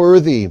only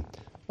worthy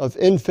of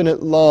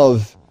infinite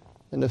love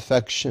and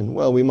affection.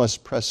 Well, we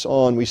must press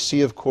on. We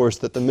see, of course,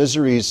 that the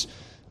miseries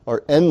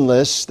are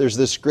endless. There's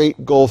this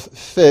great gulf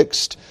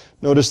fixed.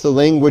 Notice the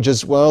language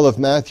as well of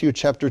Matthew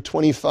chapter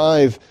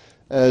 25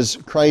 as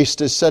Christ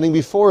is setting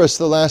before us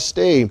the last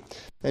day.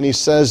 And He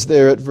says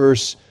there at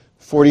verse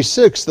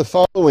 46 the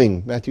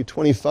following, Matthew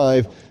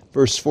 25,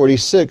 verse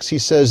 46, He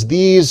says,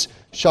 "These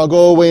shall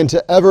go away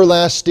into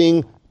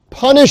everlasting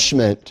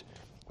punishment,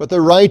 but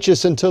the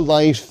righteous into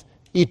life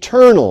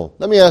eternal."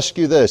 Let me ask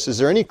you this. Is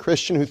there any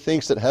Christian who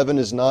thinks that heaven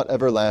is not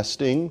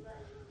everlasting?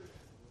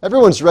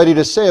 Everyone's ready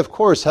to say, of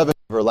course, heaven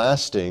is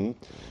everlasting.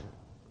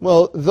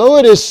 Well, though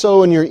it is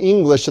so in your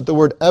English that the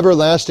word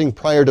everlasting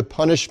prior to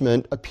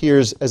punishment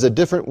appears as a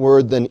different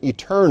word than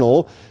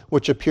eternal,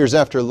 which appears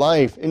after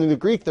life, in the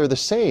Greek they're the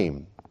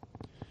same.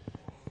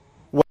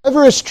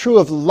 Whatever is true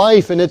of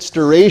life in its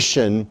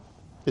duration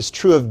is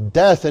true of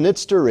death in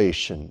its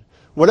duration.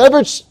 Whatever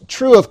is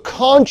true of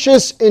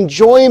conscious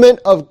enjoyment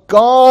of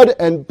God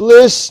and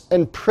bliss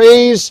and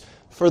praise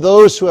for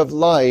those who have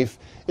life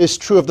is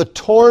true of the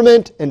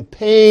torment and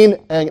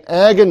pain and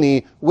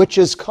agony which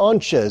is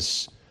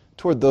conscious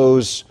toward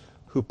those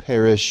who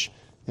perish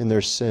in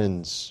their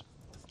sins.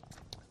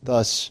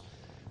 Thus,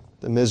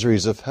 the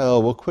miseries of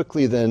hell. Well,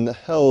 quickly then,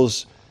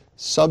 hell's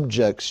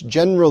subjects.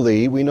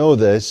 Generally, we know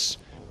this,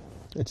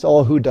 it's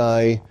all who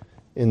die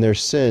in their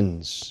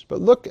sins.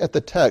 But look at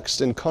the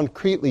text, and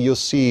concretely you'll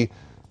see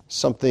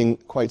something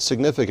quite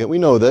significant. We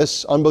know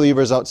this.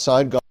 Unbelievers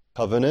outside God's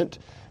covenant,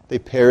 they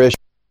perish.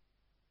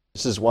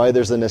 This is why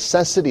there's a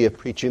necessity of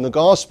preaching the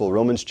gospel.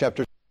 Romans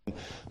chapter 10.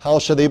 How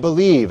shall they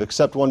believe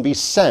except one be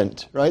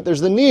sent? Right?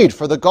 There's the need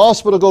for the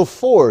gospel to go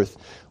forth.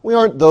 We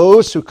aren't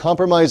those who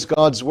compromise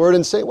God's word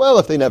and say, well,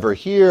 if they never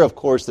hear, of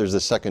course there's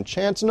a second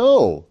chance.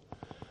 No.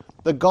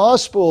 The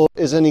gospel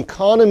is an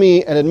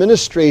economy and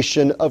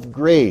administration of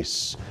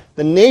grace.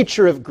 The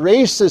nature of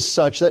grace is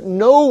such that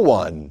no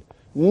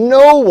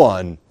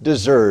one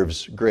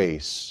deserves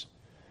grace.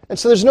 And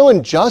so there's no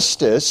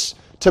injustice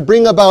to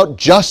bring about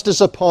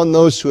justice upon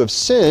those who have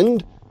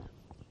sinned,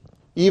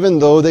 even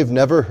though they've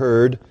never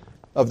heard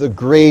of the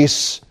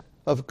grace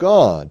of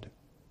God.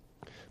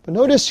 But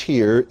notice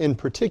here, in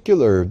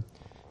particular,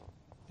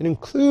 it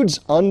includes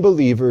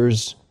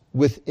unbelievers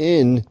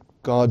within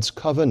God's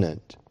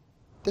covenant.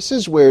 This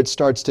is where it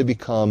starts to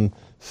become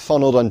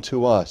funneled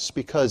unto us,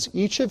 because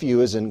each of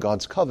you is in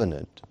God's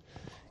covenant.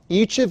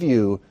 Each of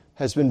you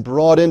has been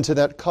brought into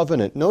that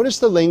covenant. Notice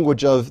the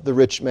language of the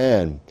rich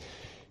man.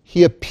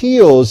 He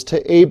appeals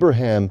to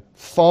Abraham,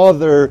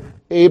 Father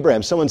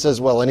Abraham. Someone says,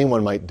 well,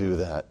 anyone might do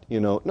that.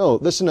 No,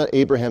 listen to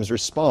Abraham's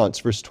response,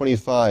 verse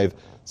 25,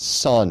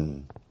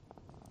 Son.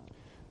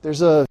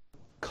 There's a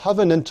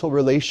covenantal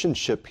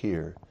relationship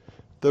here.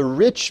 The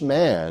rich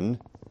man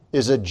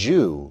is a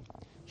Jew.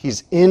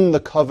 He's in the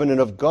covenant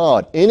of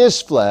God. In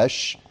his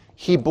flesh,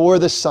 he bore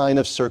the sign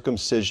of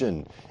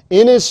circumcision.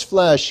 In his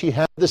flesh, he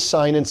had the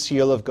sign and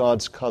seal of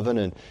God's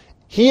covenant.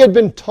 He had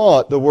been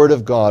taught the word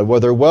of God,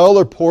 whether well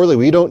or poorly,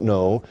 we don't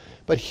know,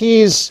 but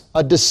he's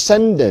a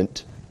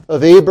descendant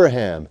of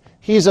Abraham.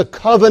 He's a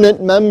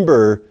covenant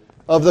member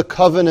of the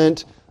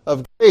covenant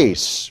of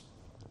grace.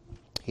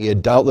 He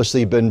had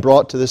doubtlessly been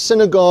brought to the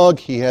synagogue.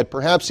 He had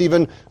perhaps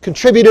even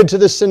contributed to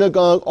the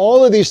synagogue.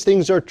 All of these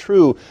things are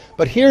true.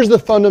 But here's the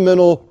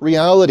fundamental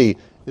reality.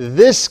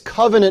 This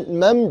covenant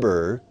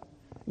member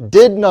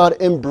did not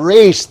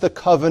embrace the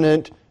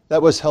covenant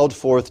that was held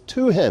forth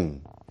to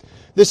him.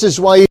 This is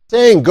why he's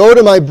saying, go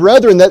to my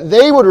brethren that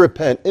they would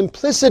repent.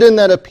 Implicit in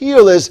that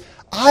appeal is,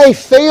 I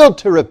failed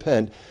to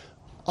repent.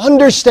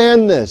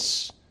 Understand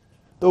this.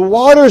 The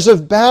waters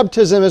of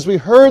baptism, as we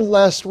heard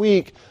last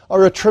week,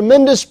 are a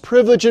tremendous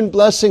privilege and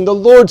blessing. The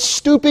Lord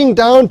stooping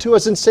down to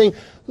us and saying,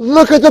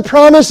 look at the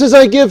promises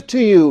I give to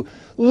you.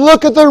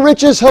 Look at the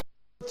riches held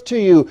forth to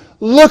you.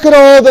 Look at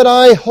all that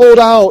I hold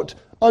out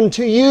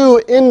unto you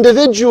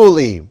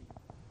individually.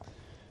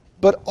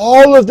 But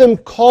all of them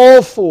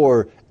call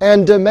for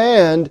and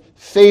demand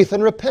faith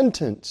and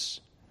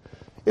repentance.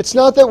 It's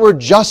not that we're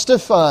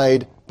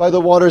justified by the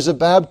waters of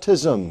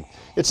baptism.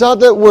 It's not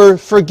that we're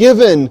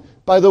forgiven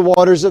by the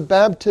waters of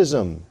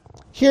baptism.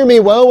 Hear me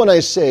well when I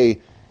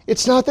say,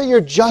 it's not that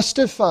you're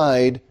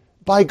justified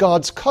by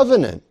God's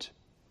covenant.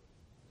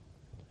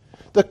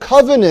 The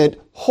covenant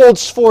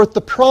holds forth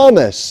the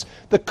promise.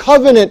 The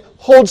covenant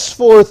holds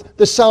forth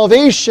the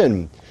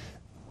salvation.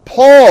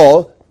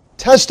 Paul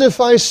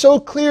testifies so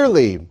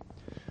clearly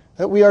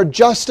that we are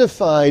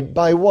justified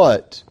by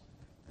what?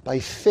 By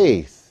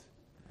faith.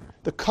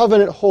 The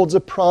covenant holds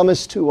a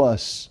promise to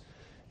us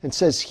and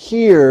says,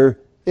 here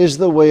is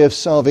the way of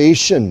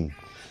salvation.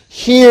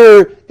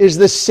 Here is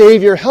the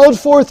Savior held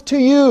forth to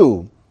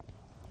you.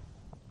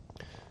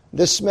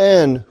 This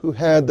man who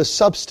had the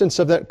substance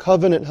of that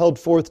covenant held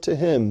forth to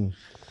him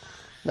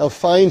now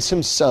finds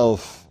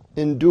himself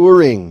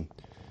enduring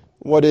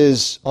what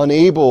is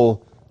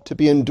unable to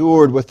be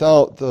endured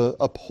without the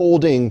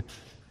upholding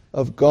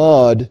of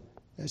God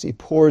as he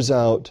pours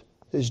out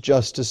his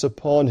justice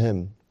upon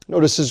him.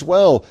 Notice as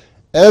well,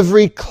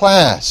 every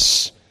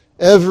class,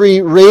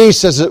 every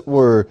race, as it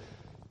were,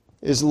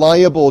 is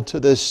liable to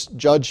this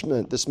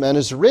judgment. This man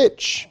is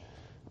rich.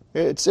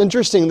 It's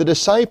interesting, the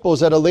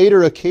disciples at a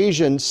later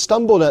occasion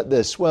stumbled at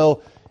this.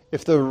 Well,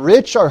 if the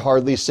rich are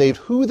hardly saved,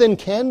 who then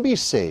can be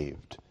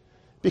saved?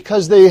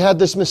 Because they had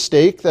this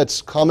mistake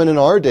that's common in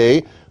our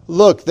day.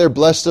 Look, they're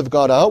blessed of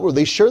God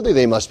outwardly. Surely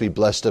they must be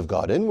blessed of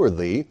God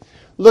inwardly.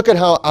 Look at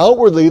how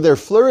outwardly they're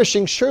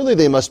flourishing. Surely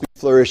they must be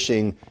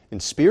flourishing in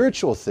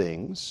spiritual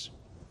things.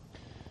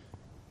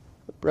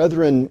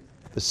 Brethren,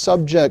 the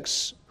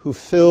subjects who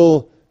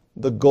fill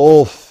the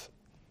gulf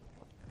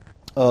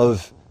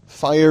of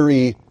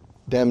fiery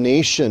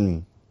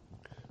damnation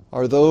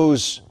are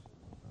those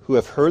who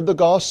have heard the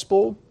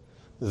gospel,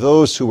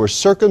 those who were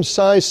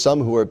circumcised, some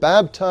who were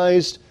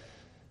baptized,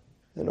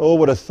 and oh,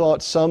 what a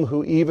thought, some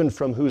who even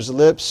from whose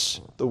lips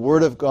the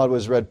word of God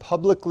was read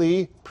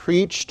publicly,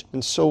 preached,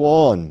 and so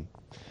on.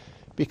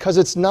 Because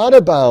it's not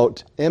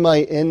about, am I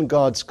in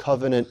God's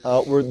covenant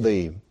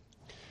outwardly?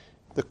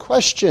 The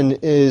question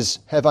is,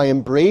 have I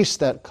embraced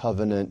that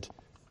covenant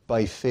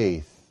by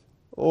faith?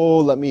 Oh,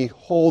 let me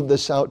hold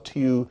this out to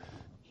you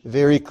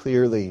very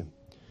clearly.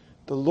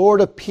 the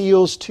Lord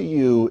appeals to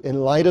you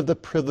in light of the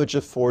privilege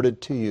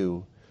afforded to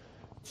you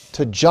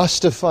to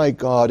justify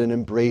God and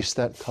embrace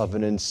that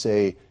covenant and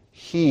say,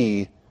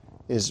 He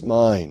is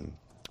mine.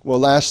 Well,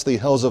 lastly,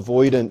 hell's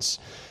avoidance.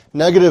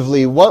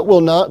 Negatively, what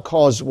will not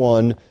cause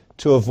one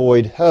to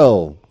avoid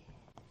hell?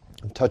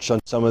 I've touched on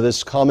some of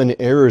this. Common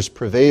errors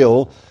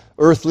prevail.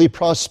 Earthly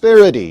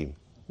prosperity.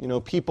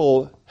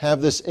 People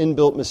have this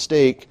inbuilt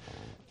mistake.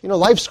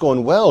 Life's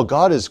going well.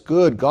 God is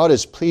good. God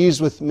is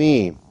pleased with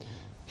me.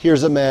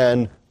 Here's a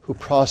man who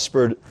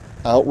prospered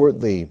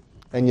outwardly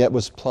and yet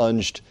was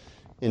plunged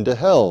into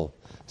hell.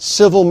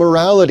 Civil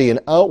morality and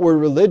outward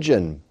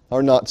religion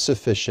are not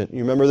sufficient. You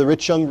remember the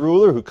rich young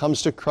ruler who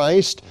comes to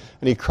Christ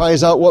and he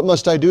cries out, "What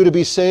must I do to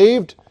be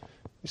saved?"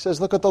 He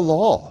says, look at the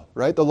law,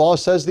 right? The law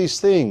says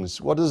these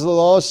things. What does the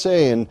law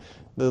say? And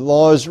the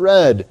law is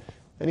read.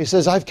 And he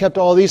says, I've kept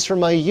all these from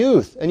my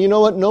youth. And you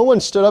know what? No one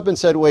stood up and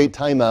said, wait,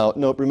 time out.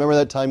 Nope, remember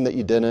that time that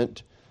you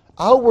didn't?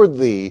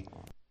 Outwardly, he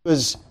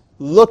was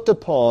looked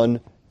upon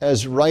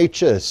as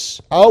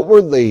righteous.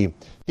 Outwardly,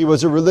 he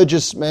was a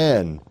religious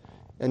man.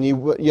 And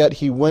yet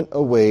he went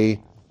away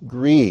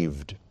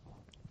grieved.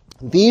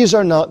 These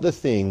are not the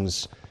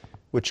things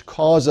which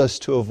cause us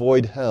to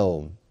avoid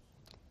hell.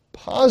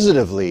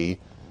 Positively,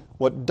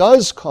 what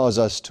does cause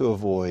us to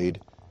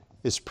avoid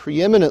is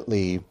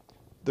preeminently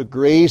the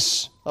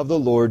grace of the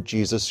Lord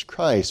Jesus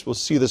Christ. We'll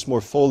see this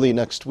more fully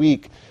next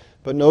week,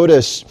 but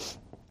notice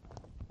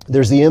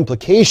there's the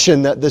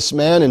implication that this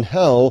man in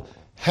hell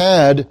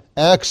had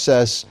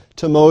access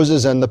to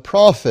Moses and the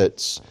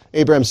prophets.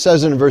 Abraham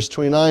says in verse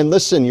 29,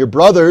 listen, your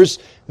brothers,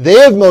 they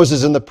have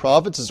Moses and the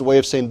prophets. It's a way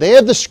of saying they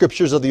have the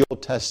scriptures of the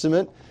Old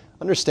Testament.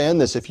 Understand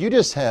this, if you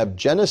just have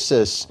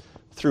Genesis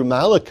through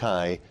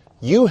Malachi,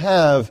 you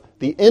have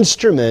the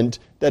instrument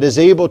that is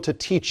able to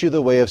teach you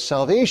the way of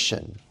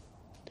salvation.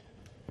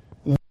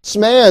 This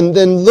man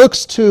then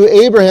looks to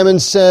Abraham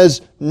and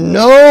says,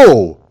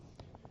 no,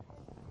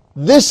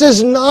 this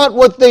is not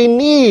what they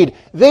need.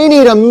 They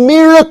need a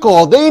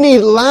miracle. They need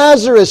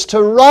Lazarus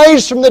to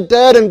rise from the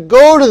dead and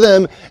go to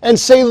them and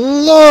say,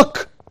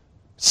 look,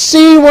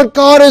 see what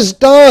God has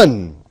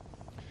done.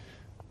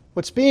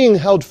 What's being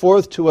held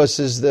forth to us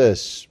is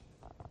this.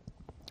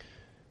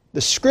 The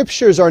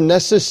Scriptures are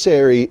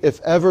necessary if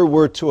ever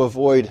we're to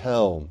avoid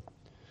hell.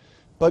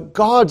 But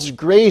God's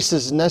grace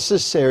is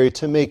necessary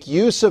to make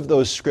use of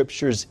those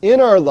Scriptures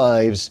in our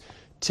lives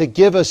to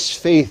give us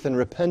faith and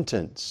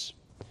repentance.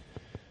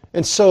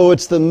 And so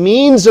it's the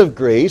means of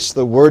grace,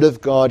 the Word of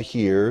God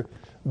here,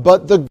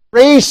 but the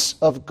grace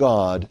of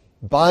God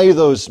by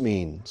those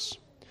means.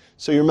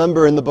 So you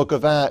remember in the book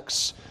of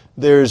Acts,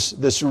 there's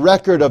this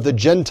record of the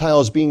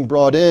Gentiles being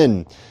brought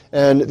in,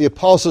 and the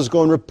apostles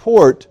go and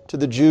report to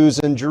the Jews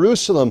in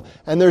Jerusalem,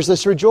 and there's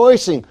this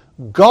rejoicing.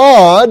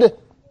 God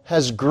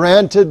has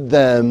granted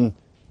them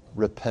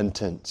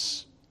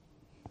repentance.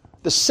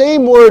 The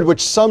same word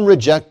which some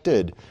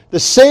rejected, the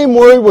same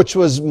word which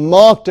was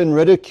mocked and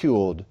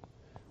ridiculed,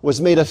 was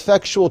made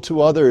effectual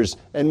to others.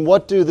 And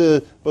what do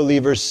the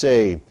believers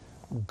say?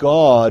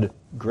 God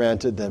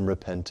granted them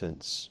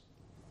repentance.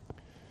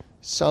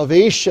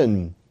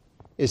 Salvation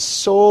is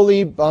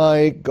solely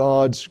by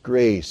God's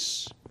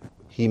grace.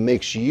 He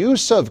makes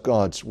use of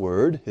God's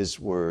word, His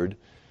word,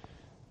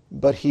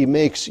 but He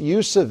makes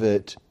use of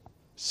it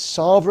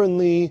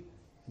sovereignly,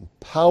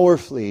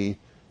 powerfully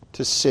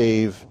to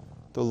save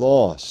the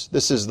lost.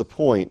 This is the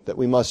point that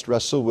we must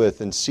wrestle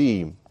with and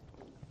see.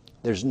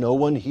 There's no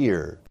one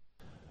here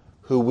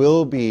who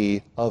will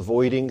be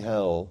avoiding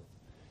hell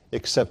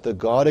except the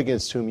God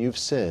against whom you've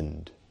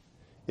sinned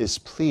is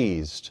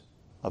pleased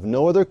of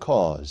no other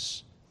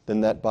cause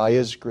than that by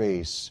His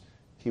grace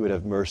He would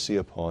have mercy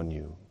upon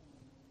you.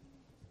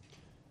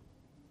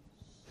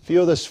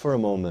 Feel this for a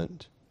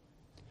moment.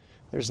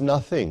 There's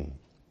nothing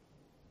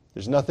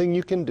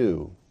you can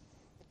do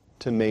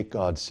to make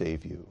God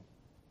save you.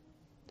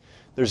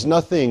 There's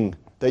nothing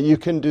that you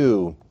can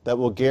do that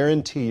will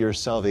guarantee your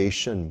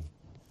salvation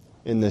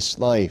in this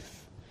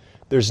life.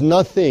 There's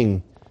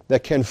nothing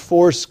that can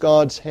force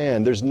God's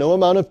hand. There's no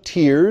amount of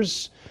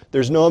tears.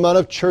 There's no amount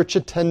of church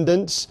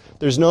attendance.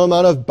 There's no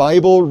amount of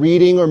Bible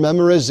reading or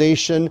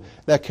memorization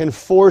that can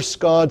force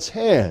God's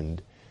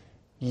hand.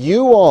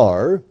 You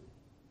are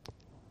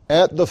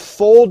at the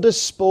full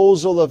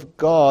disposal of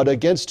God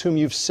against whom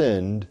you've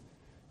sinned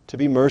to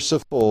be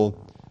merciful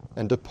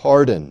and to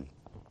pardon.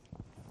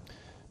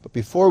 But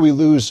before we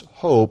lose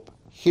hope,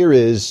 here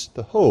is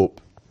the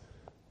hope.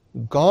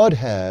 God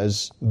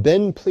has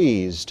been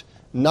pleased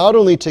not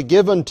only to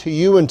give unto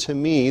you and to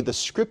me the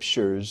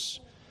Scriptures,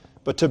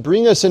 but to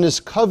bring us in His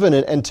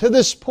covenant. And to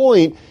this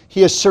point,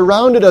 He has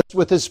surrounded us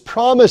with His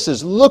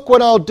promises. Look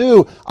what I'll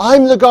do.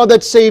 I'm the God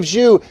that saves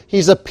you.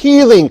 He's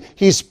appealing.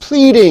 He's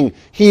pleading.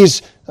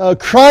 He's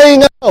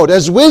crying out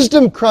as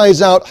wisdom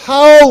cries out,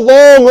 how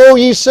long, O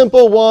ye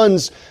simple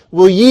ones,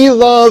 will ye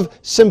love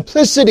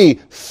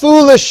simplicity,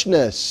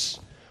 foolishness?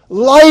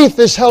 Life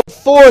is held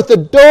forth. The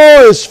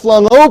door is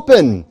flung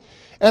open.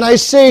 And I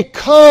say,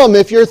 come.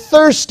 If you're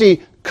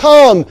thirsty,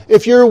 come.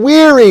 If you're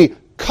weary,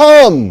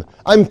 come.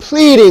 I'm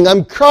pleading,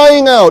 I'm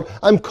crying out,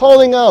 I'm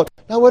calling out.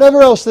 Now,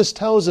 whatever else this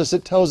tells us,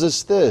 it tells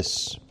us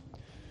this.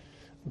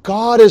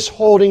 God is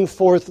holding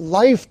forth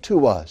life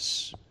to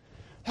us.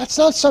 That's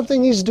not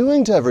something He's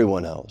doing to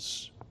everyone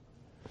else.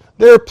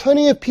 There are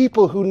plenty of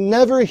people who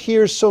never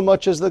hear so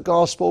much as the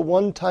gospel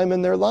one time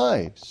in their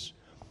lives.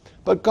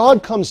 But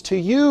God comes to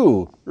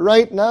you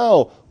right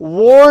now,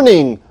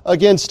 warning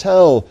against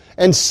hell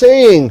and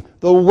saying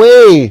the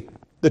way,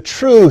 the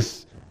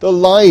truth, the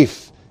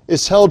life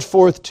is held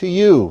forth to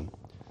you.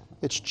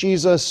 It's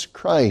Jesus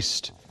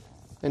Christ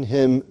and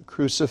Him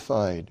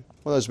crucified.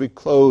 Well, as we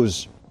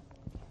close,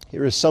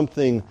 here is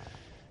something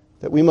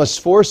that we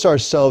must force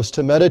ourselves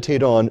to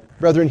meditate on.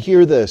 Brethren,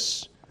 hear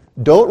this.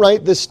 Don't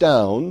write this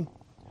down.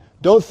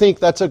 Don't think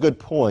that's a good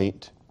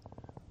point.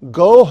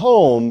 Go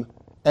home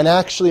and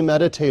actually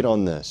meditate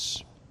on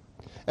this.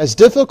 As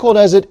difficult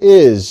as it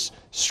is,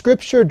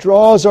 Scripture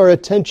draws our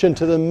attention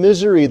to the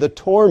misery, the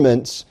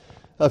torments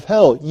of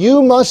hell.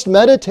 You must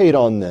meditate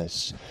on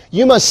this.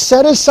 You must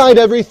set aside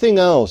everything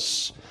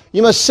else.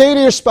 You must say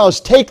to your spouse,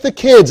 take the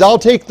kids, I'll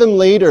take them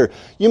later.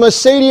 You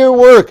must say to your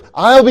work,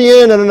 I'll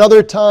be in at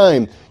another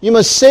time. You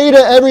must say to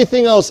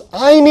everything else,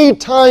 I need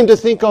time to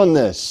think on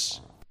this.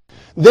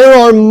 There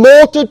are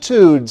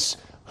multitudes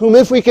whom,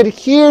 if we could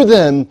hear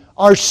them,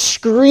 are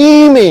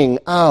screaming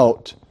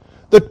out.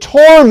 The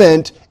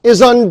torment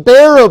is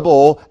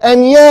unbearable,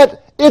 and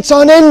yet it's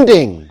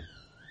unending.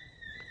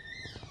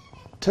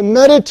 To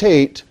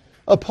meditate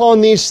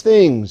upon these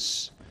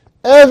things,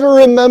 ever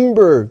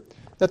remember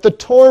that the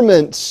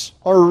torments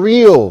are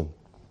real.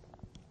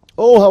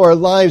 Oh, how our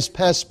lives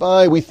pass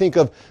by. We think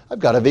of, I've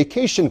got a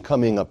vacation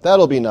coming up.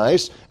 That'll be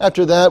nice.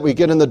 After that, we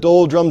get in the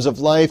doldrums of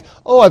life.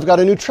 Oh, I've got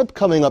a new trip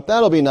coming up.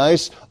 That'll be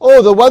nice.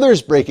 Oh, the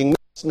weather's breaking.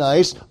 That's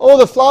nice. Oh,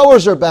 the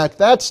flowers are back.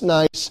 That's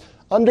nice.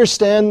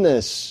 Understand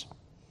this.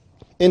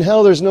 In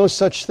hell, there's no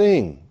such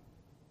thing.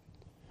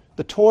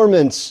 The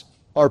torments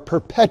are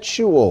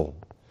perpetual.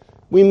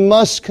 We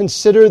must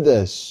consider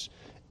this.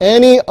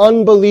 Any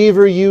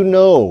unbeliever you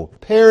know,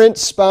 parent,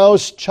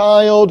 spouse,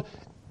 child,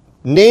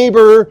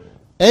 neighbor,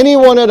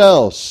 anyone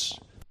else,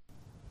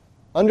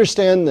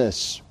 understand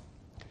this.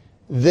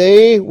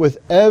 They, with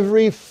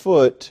every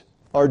foot,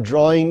 are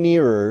drawing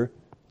nearer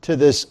to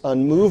this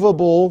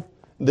unmovable,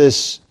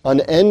 this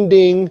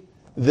unending,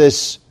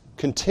 this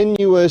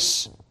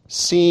continuous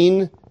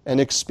scene and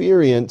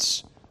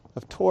experience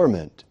of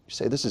torment. You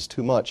say, this is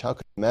too much. How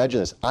can you imagine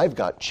this? I've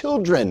got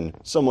children,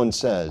 someone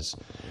says,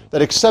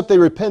 that except they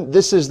repent,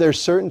 this is their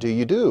certainty.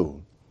 You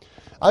do.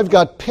 I've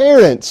got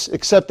parents,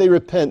 except they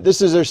repent,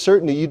 this is their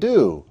certainty. You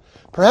do.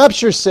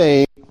 Perhaps you're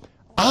saying,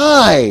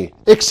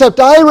 except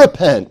I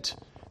repent,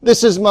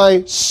 this is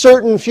my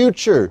certain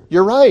future.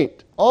 You're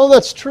right. All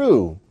that's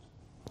true.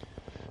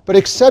 But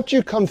except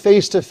you come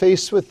face to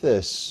face with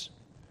this,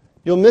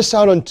 you'll miss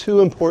out on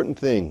two important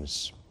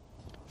things.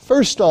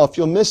 First off,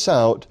 you'll miss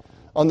out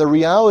on the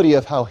reality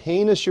of how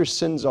heinous your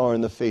sins are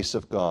in the face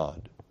of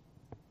God.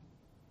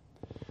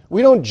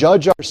 We don't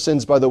judge our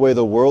sins by the way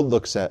the world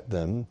looks at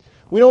them.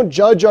 We don't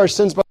judge our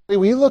sins by the way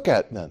we look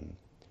at them.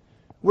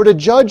 We're to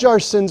judge our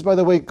sins by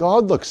the way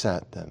God looks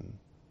at them.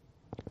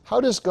 How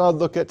does God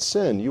look at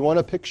sin? You want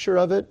a picture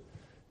of it?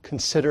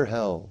 Consider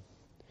hell.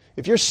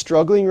 If you're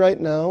struggling right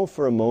now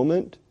for a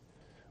moment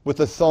with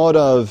the thought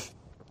of,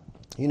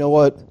 you know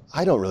what,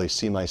 I don't really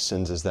see my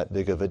sins as that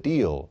big of a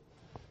deal.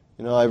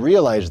 You know, I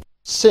realize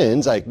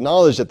sins, I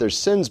acknowledge that there's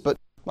sins, but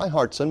my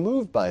heart's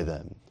unmoved by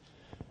them.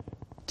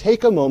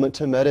 Take a moment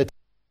to meditate.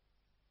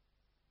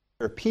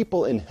 There are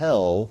people in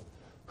hell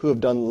who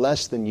have done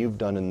less than you've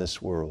done in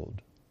this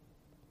world.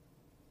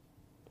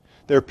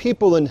 There are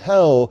people in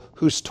hell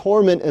whose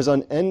torment is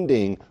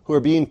unending, who are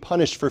being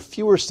punished for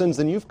fewer sins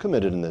than you've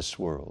committed in this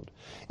world.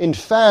 In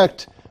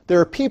fact, there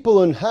are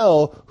people in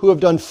hell who have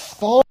done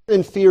far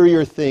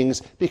inferior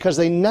things because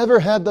they never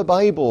had the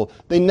Bible,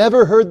 they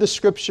never heard the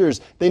Scriptures,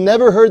 they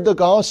never heard the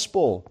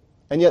gospel,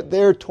 and yet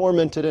they're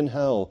tormented in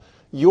hell.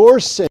 Your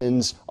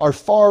sins are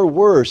far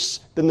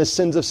worse than the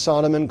sins of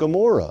Sodom and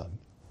Gomorrah.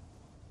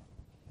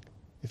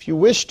 If you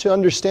wish to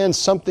understand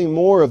something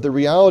more of the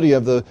reality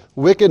of the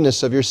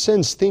wickedness of your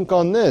sins, think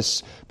on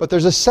this. But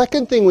there's a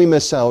second thing we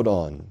miss out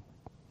on.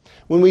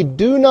 When we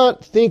do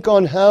not think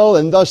on hell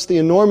and thus the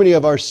enormity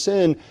of our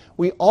sin,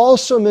 we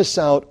also miss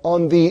out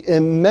on the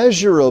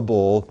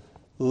immeasurable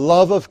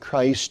love of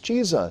Christ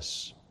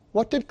Jesus.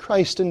 What did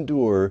Christ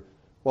endure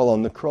while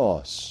on the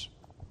cross?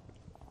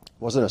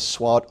 It wasn't a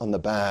swat on the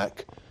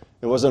back.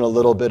 It wasn't a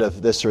little bit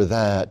of this or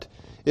that.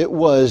 It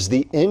was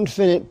the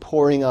infinite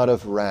pouring out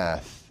of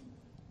wrath.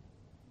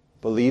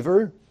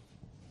 Believer,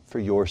 for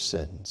your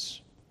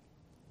sins.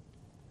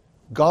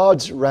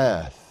 God's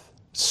wrath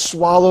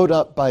swallowed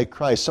up by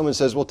Christ. Someone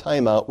says, well,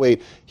 time out.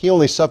 Wait, He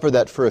only suffered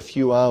that for a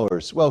few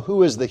hours. Well,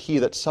 who is the He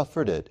that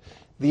suffered it?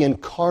 The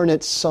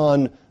incarnate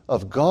Son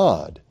of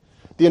God.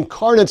 The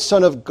incarnate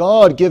Son of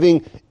God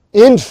giving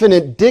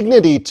infinite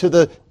dignity to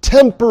the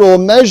temporal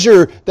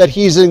measure that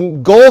He's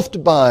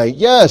engulfed by.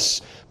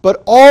 Yes,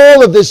 but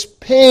all of this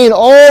pain,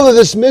 all of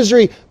this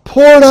misery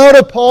poured out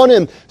upon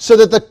him, so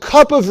that the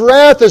cup of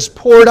wrath is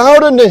poured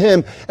out into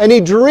him, and he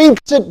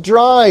drinks it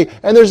dry,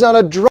 and there's not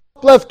a drop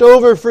left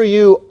over for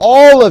you.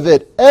 All of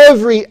it,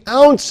 every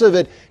ounce of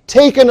it,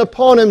 taken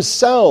upon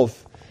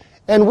himself.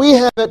 And we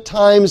have at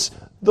times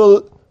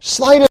the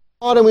slightest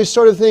thought, and we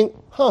sort of think,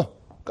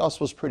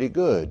 gospel's pretty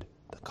good.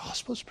 The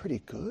gospel's pretty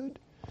good?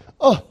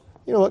 Oh,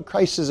 you know what?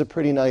 Christ is a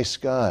pretty nice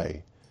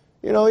guy.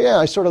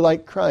 I sort of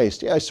like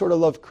Christ. Yeah, I sort of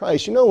love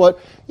Christ. You know what?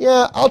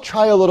 Yeah, I'll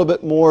try a little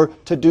bit more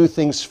to do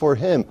things for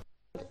him.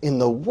 What in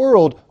the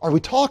world are we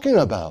talking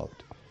about?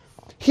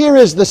 Here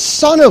is the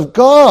Son of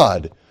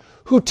God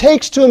who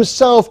takes to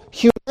himself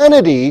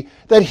humanity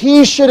that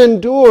he should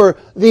endure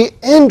the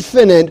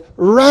infinite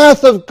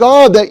wrath of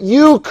God that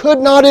you could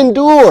not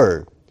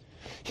endure.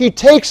 He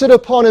takes it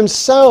upon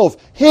himself,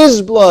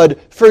 his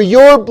blood for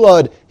your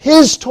blood,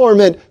 his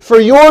torment for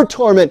your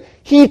torment.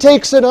 He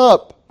takes it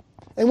up.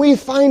 And we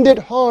find it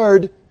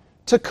hard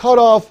to cut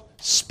off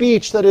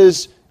speech that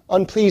is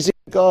unpleasing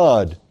to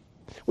God.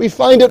 We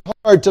find it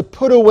hard to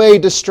put away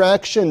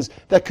distractions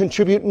that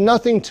contribute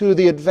nothing to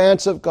the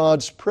advance of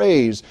God's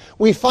praise.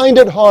 We find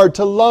it hard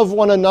to love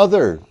one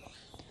another.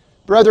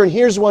 Brethren,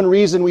 here's one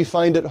reason we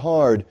find it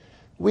hard.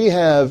 We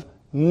have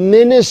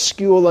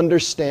minuscule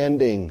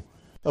understanding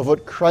of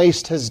what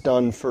Christ has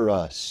done for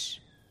us.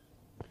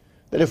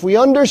 That if we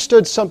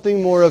understood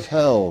something more of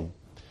hell,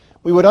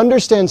 we would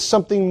understand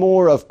something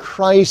more of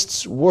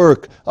Christ's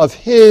work, of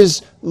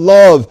his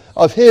love,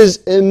 of his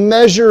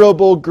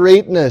immeasurable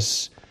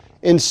greatness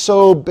in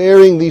so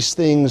bearing these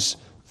things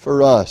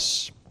for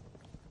us.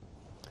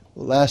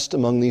 Last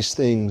among these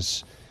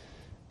things,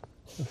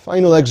 the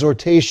final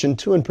exhortation,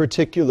 two in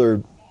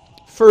particular.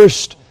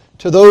 First,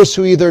 to those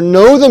who either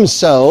know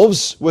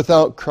themselves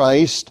without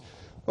Christ,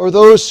 or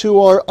those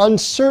who are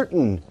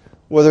uncertain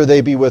whether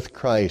they be with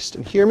Christ.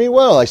 And hear me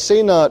well, I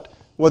say not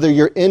whether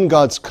you're in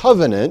God's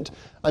covenant,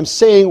 I'm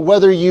saying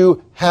whether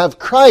you have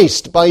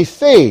Christ by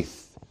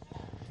faith.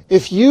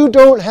 If you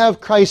don't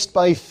have Christ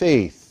by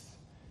faith,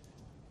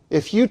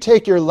 if you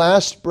take your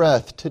last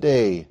breath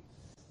today,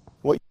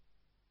 what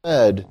you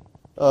said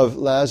of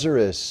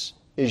Lazarus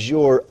is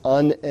your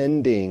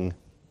unending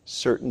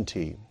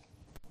certainty.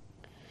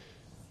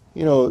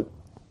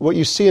 What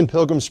you see in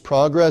Pilgrim's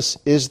Progress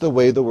is the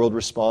way the world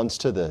responds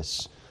to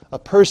this. A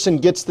person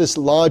gets this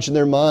lodged in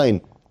their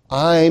mind.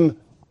 I'm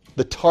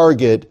the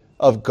target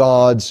of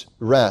God's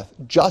wrath.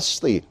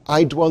 Justly,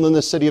 I dwell in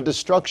the city of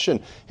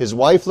destruction. His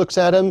wife looks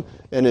at him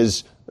and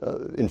is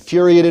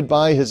infuriated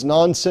by his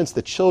nonsense.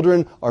 The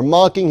children are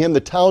mocking him.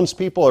 The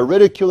townspeople are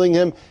ridiculing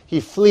him.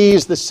 He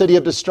flees the city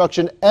of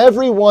destruction.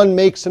 Everyone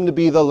makes him to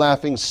be the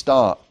laughing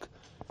stock.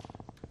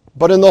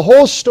 But in the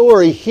whole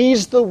story,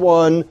 he's the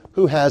one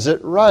who has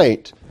it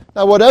right.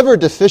 Now, whatever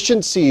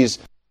deficiencies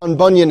John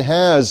Bunyan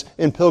has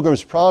in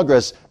Pilgrim's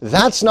Progress,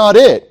 that's not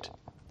it.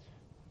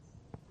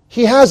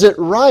 He has it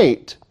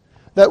right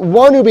that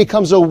one who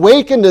becomes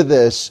awakened to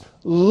this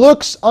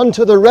looks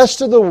unto the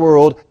rest of the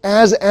world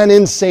as an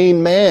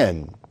insane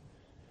man.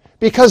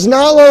 Because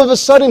now all of a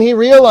sudden he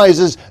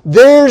realizes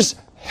there's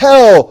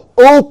hell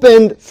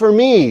opened for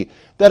me.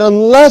 That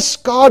unless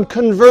God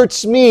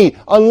converts me,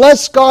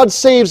 unless God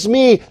saves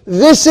me,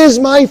 this is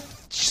my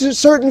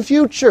certain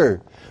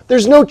future.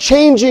 There's no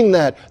changing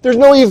that. There's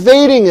no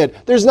evading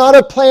it. There's not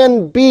a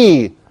plan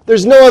B.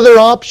 There's no other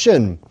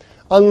option.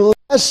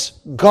 Unless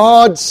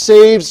God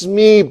saves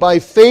me by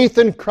faith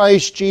in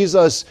Christ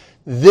Jesus,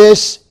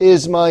 this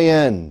is my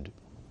end.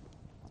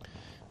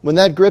 When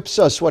that grips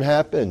us, what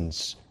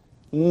happens?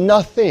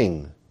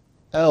 Nothing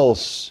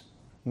else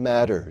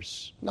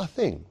matters.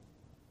 Nothing.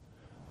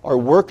 Our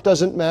work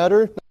doesn't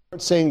matter. We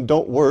aren't saying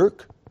don't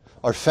work.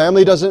 Our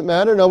family doesn't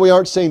matter. No, we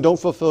aren't saying don't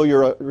fulfill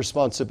your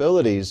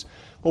responsibilities.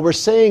 What we're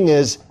saying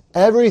is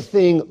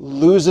everything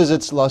loses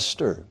its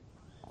luster.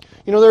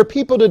 There are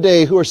people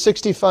today who are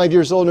 65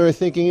 years old and are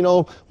thinking,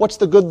 what's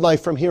the good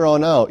life from here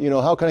on out?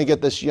 How can I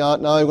get this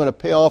yacht? Now I'm going to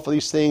pay off all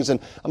these things and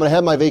I'm going to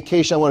have my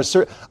vacation.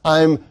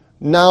 I'm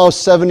now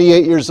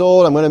 78 years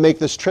old. I'm going to make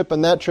this trip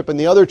and that trip and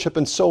the other trip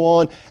and so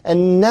on.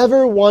 And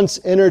never once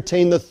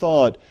entertain the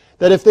thought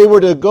that if they were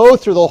to go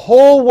through the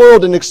whole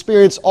world and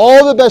experience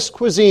all the best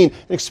cuisine,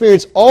 and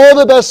experience all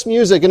the best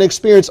music, and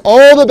experience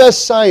all the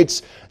best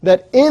sights,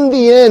 that in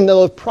the end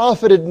they'll have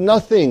profited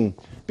nothing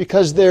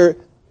because their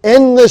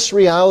endless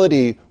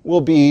reality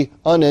will be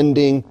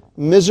unending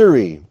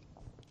misery.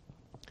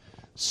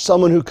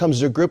 Someone who comes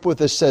to grip with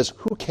this says,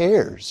 who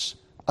cares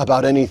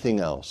about anything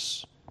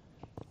else?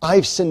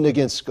 I've sinned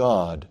against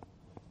God.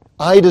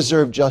 I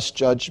deserve just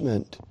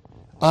judgment.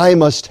 I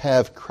must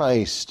have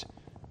Christ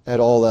at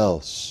all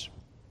else.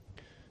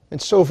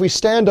 And so if we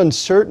stand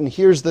uncertain,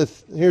 here's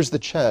the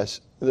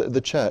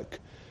check.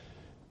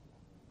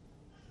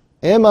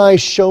 Am I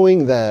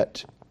showing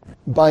that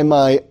by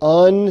my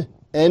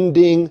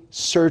unending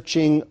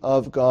searching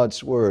of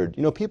God's Word?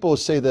 People will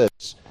say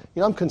this,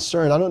 I'm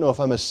concerned, I don't know if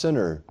I'm a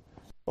sinner,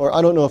 or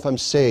I don't know if I'm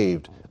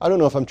saved. I don't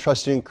know if I'm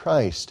trusting in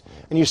Christ.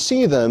 And you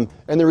see them,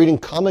 and they're reading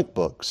comic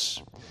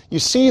books. You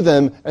see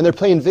them, and they're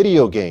playing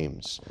video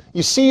games.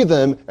 You see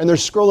them, and they're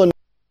scrolling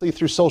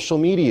through social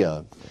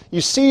media.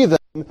 You see them,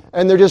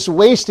 and they're just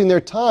wasting their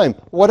time.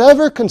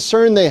 Whatever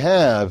concern they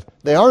have,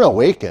 they aren't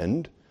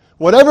awakened.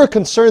 Whatever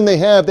concern they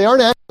have, they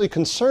aren't actually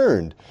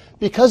concerned.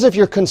 Because if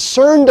you're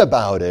concerned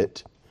about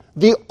it,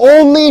 the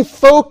only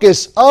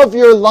focus of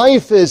your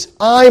life is,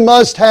 I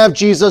must have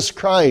Jesus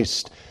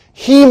Christ.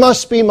 He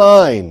must be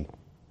mine.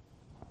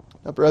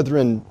 Now,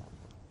 brethren,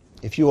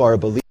 if you are a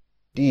believer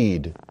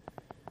indeed,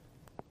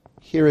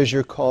 here is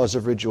your cause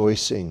of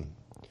rejoicing.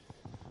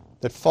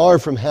 That far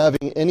from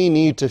having any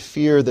need to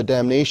fear the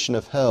damnation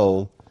of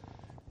hell,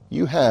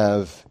 you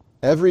have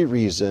every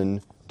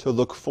reason to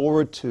look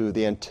forward to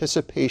the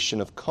anticipation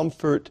of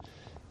comfort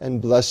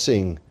and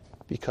blessing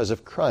because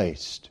of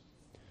Christ.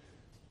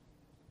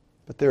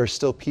 But there are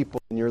still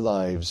people in your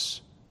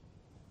lives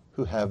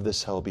who have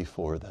this hell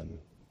before them.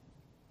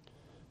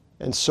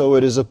 And so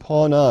it is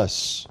upon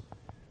us,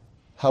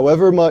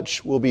 however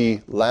much will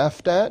be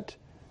laughed at,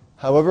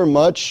 however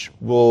much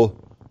will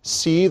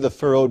see the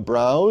furrowed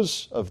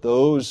brows of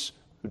those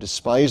who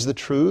despise the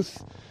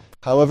truth,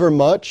 however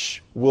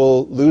much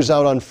will lose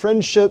out on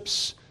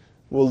friendships,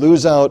 will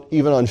lose out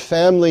even on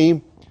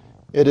family,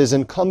 it is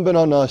incumbent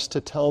on us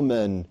to tell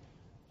men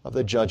of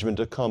the judgment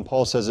to come.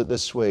 Paul says it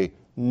this way,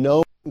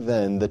 knowing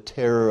then the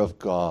terror of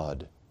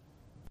God.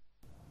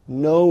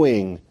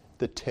 Knowing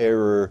the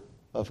terror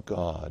of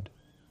God.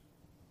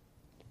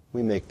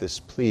 We make this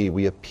plea,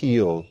 we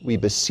appeal, we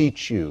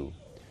beseech you.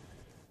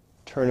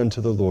 Turn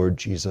unto the Lord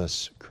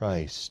Jesus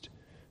Christ.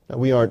 Now,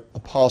 we aren't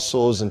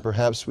apostles and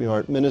perhaps we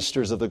aren't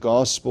ministers of the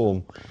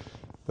gospel,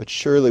 but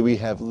surely we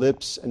have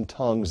lips and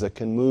tongues that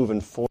can move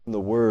and form the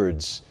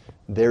words,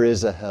 there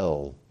is a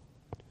hell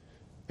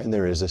and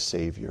there is a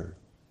Savior.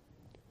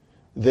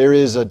 There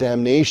is a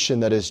damnation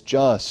that is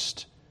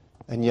just,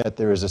 and yet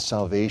there is a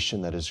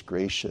salvation that is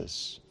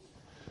gracious.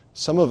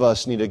 Some of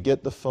us need to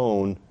get the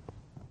phone,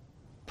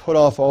 put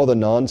off all the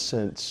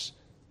nonsense,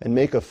 and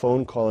make a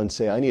phone call and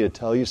say, I need to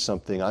tell you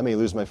something. I may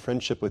lose my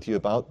friendship with you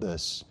about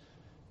this.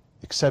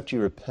 Except you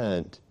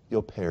repent,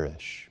 you'll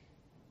perish.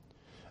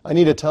 I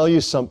need to tell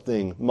you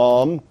something.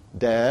 Mom,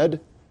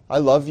 Dad, I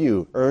love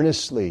you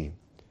earnestly.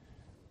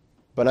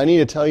 But I need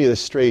to tell you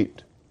this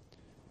straight.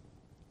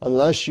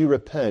 Unless you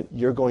repent,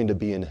 you're going to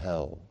be in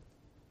hell.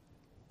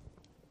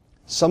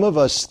 Some of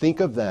us think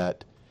of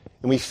that,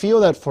 and we feel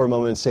that for a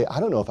moment and say, I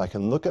don't know if I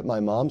can look at my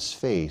mom's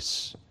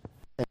face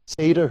and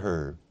say to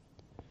her,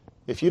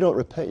 if you don't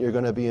repent, you're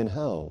going to be in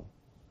hell.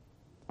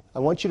 I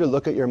want you to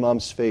look at your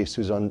mom's face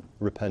who's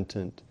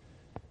unrepentant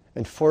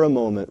and for a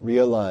moment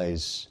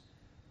realize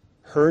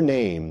her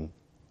name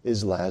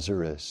is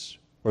Lazarus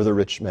or the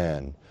rich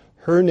man.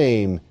 Her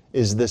name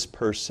is this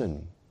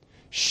person.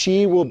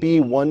 She will be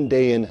one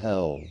day in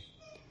hell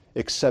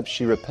except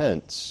she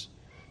repents.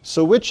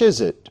 So which is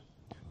it?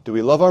 Do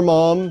we love our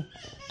mom?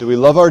 Do we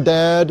love our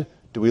dad?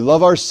 Do we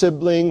love our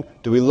sibling?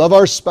 Do we love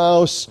our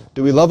spouse?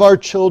 Do we love our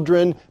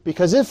children?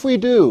 Because if we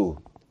do,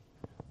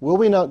 will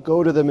we not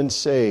go to them and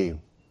say,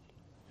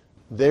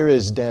 there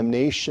is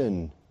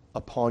damnation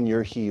upon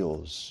your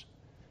heels,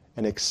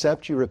 and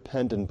except you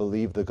repent and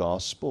believe the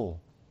gospel,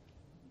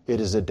 it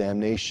is a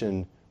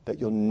damnation that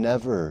you'll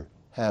never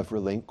have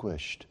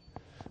relinquished.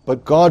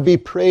 But God be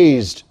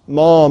praised,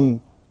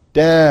 mom,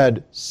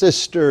 dad,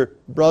 sister,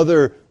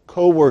 brother,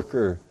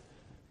 co-worker,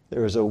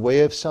 there is a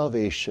way of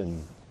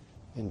salvation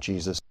in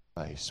Jesus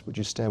Christ. Would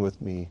you stand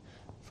with me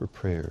for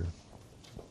prayer?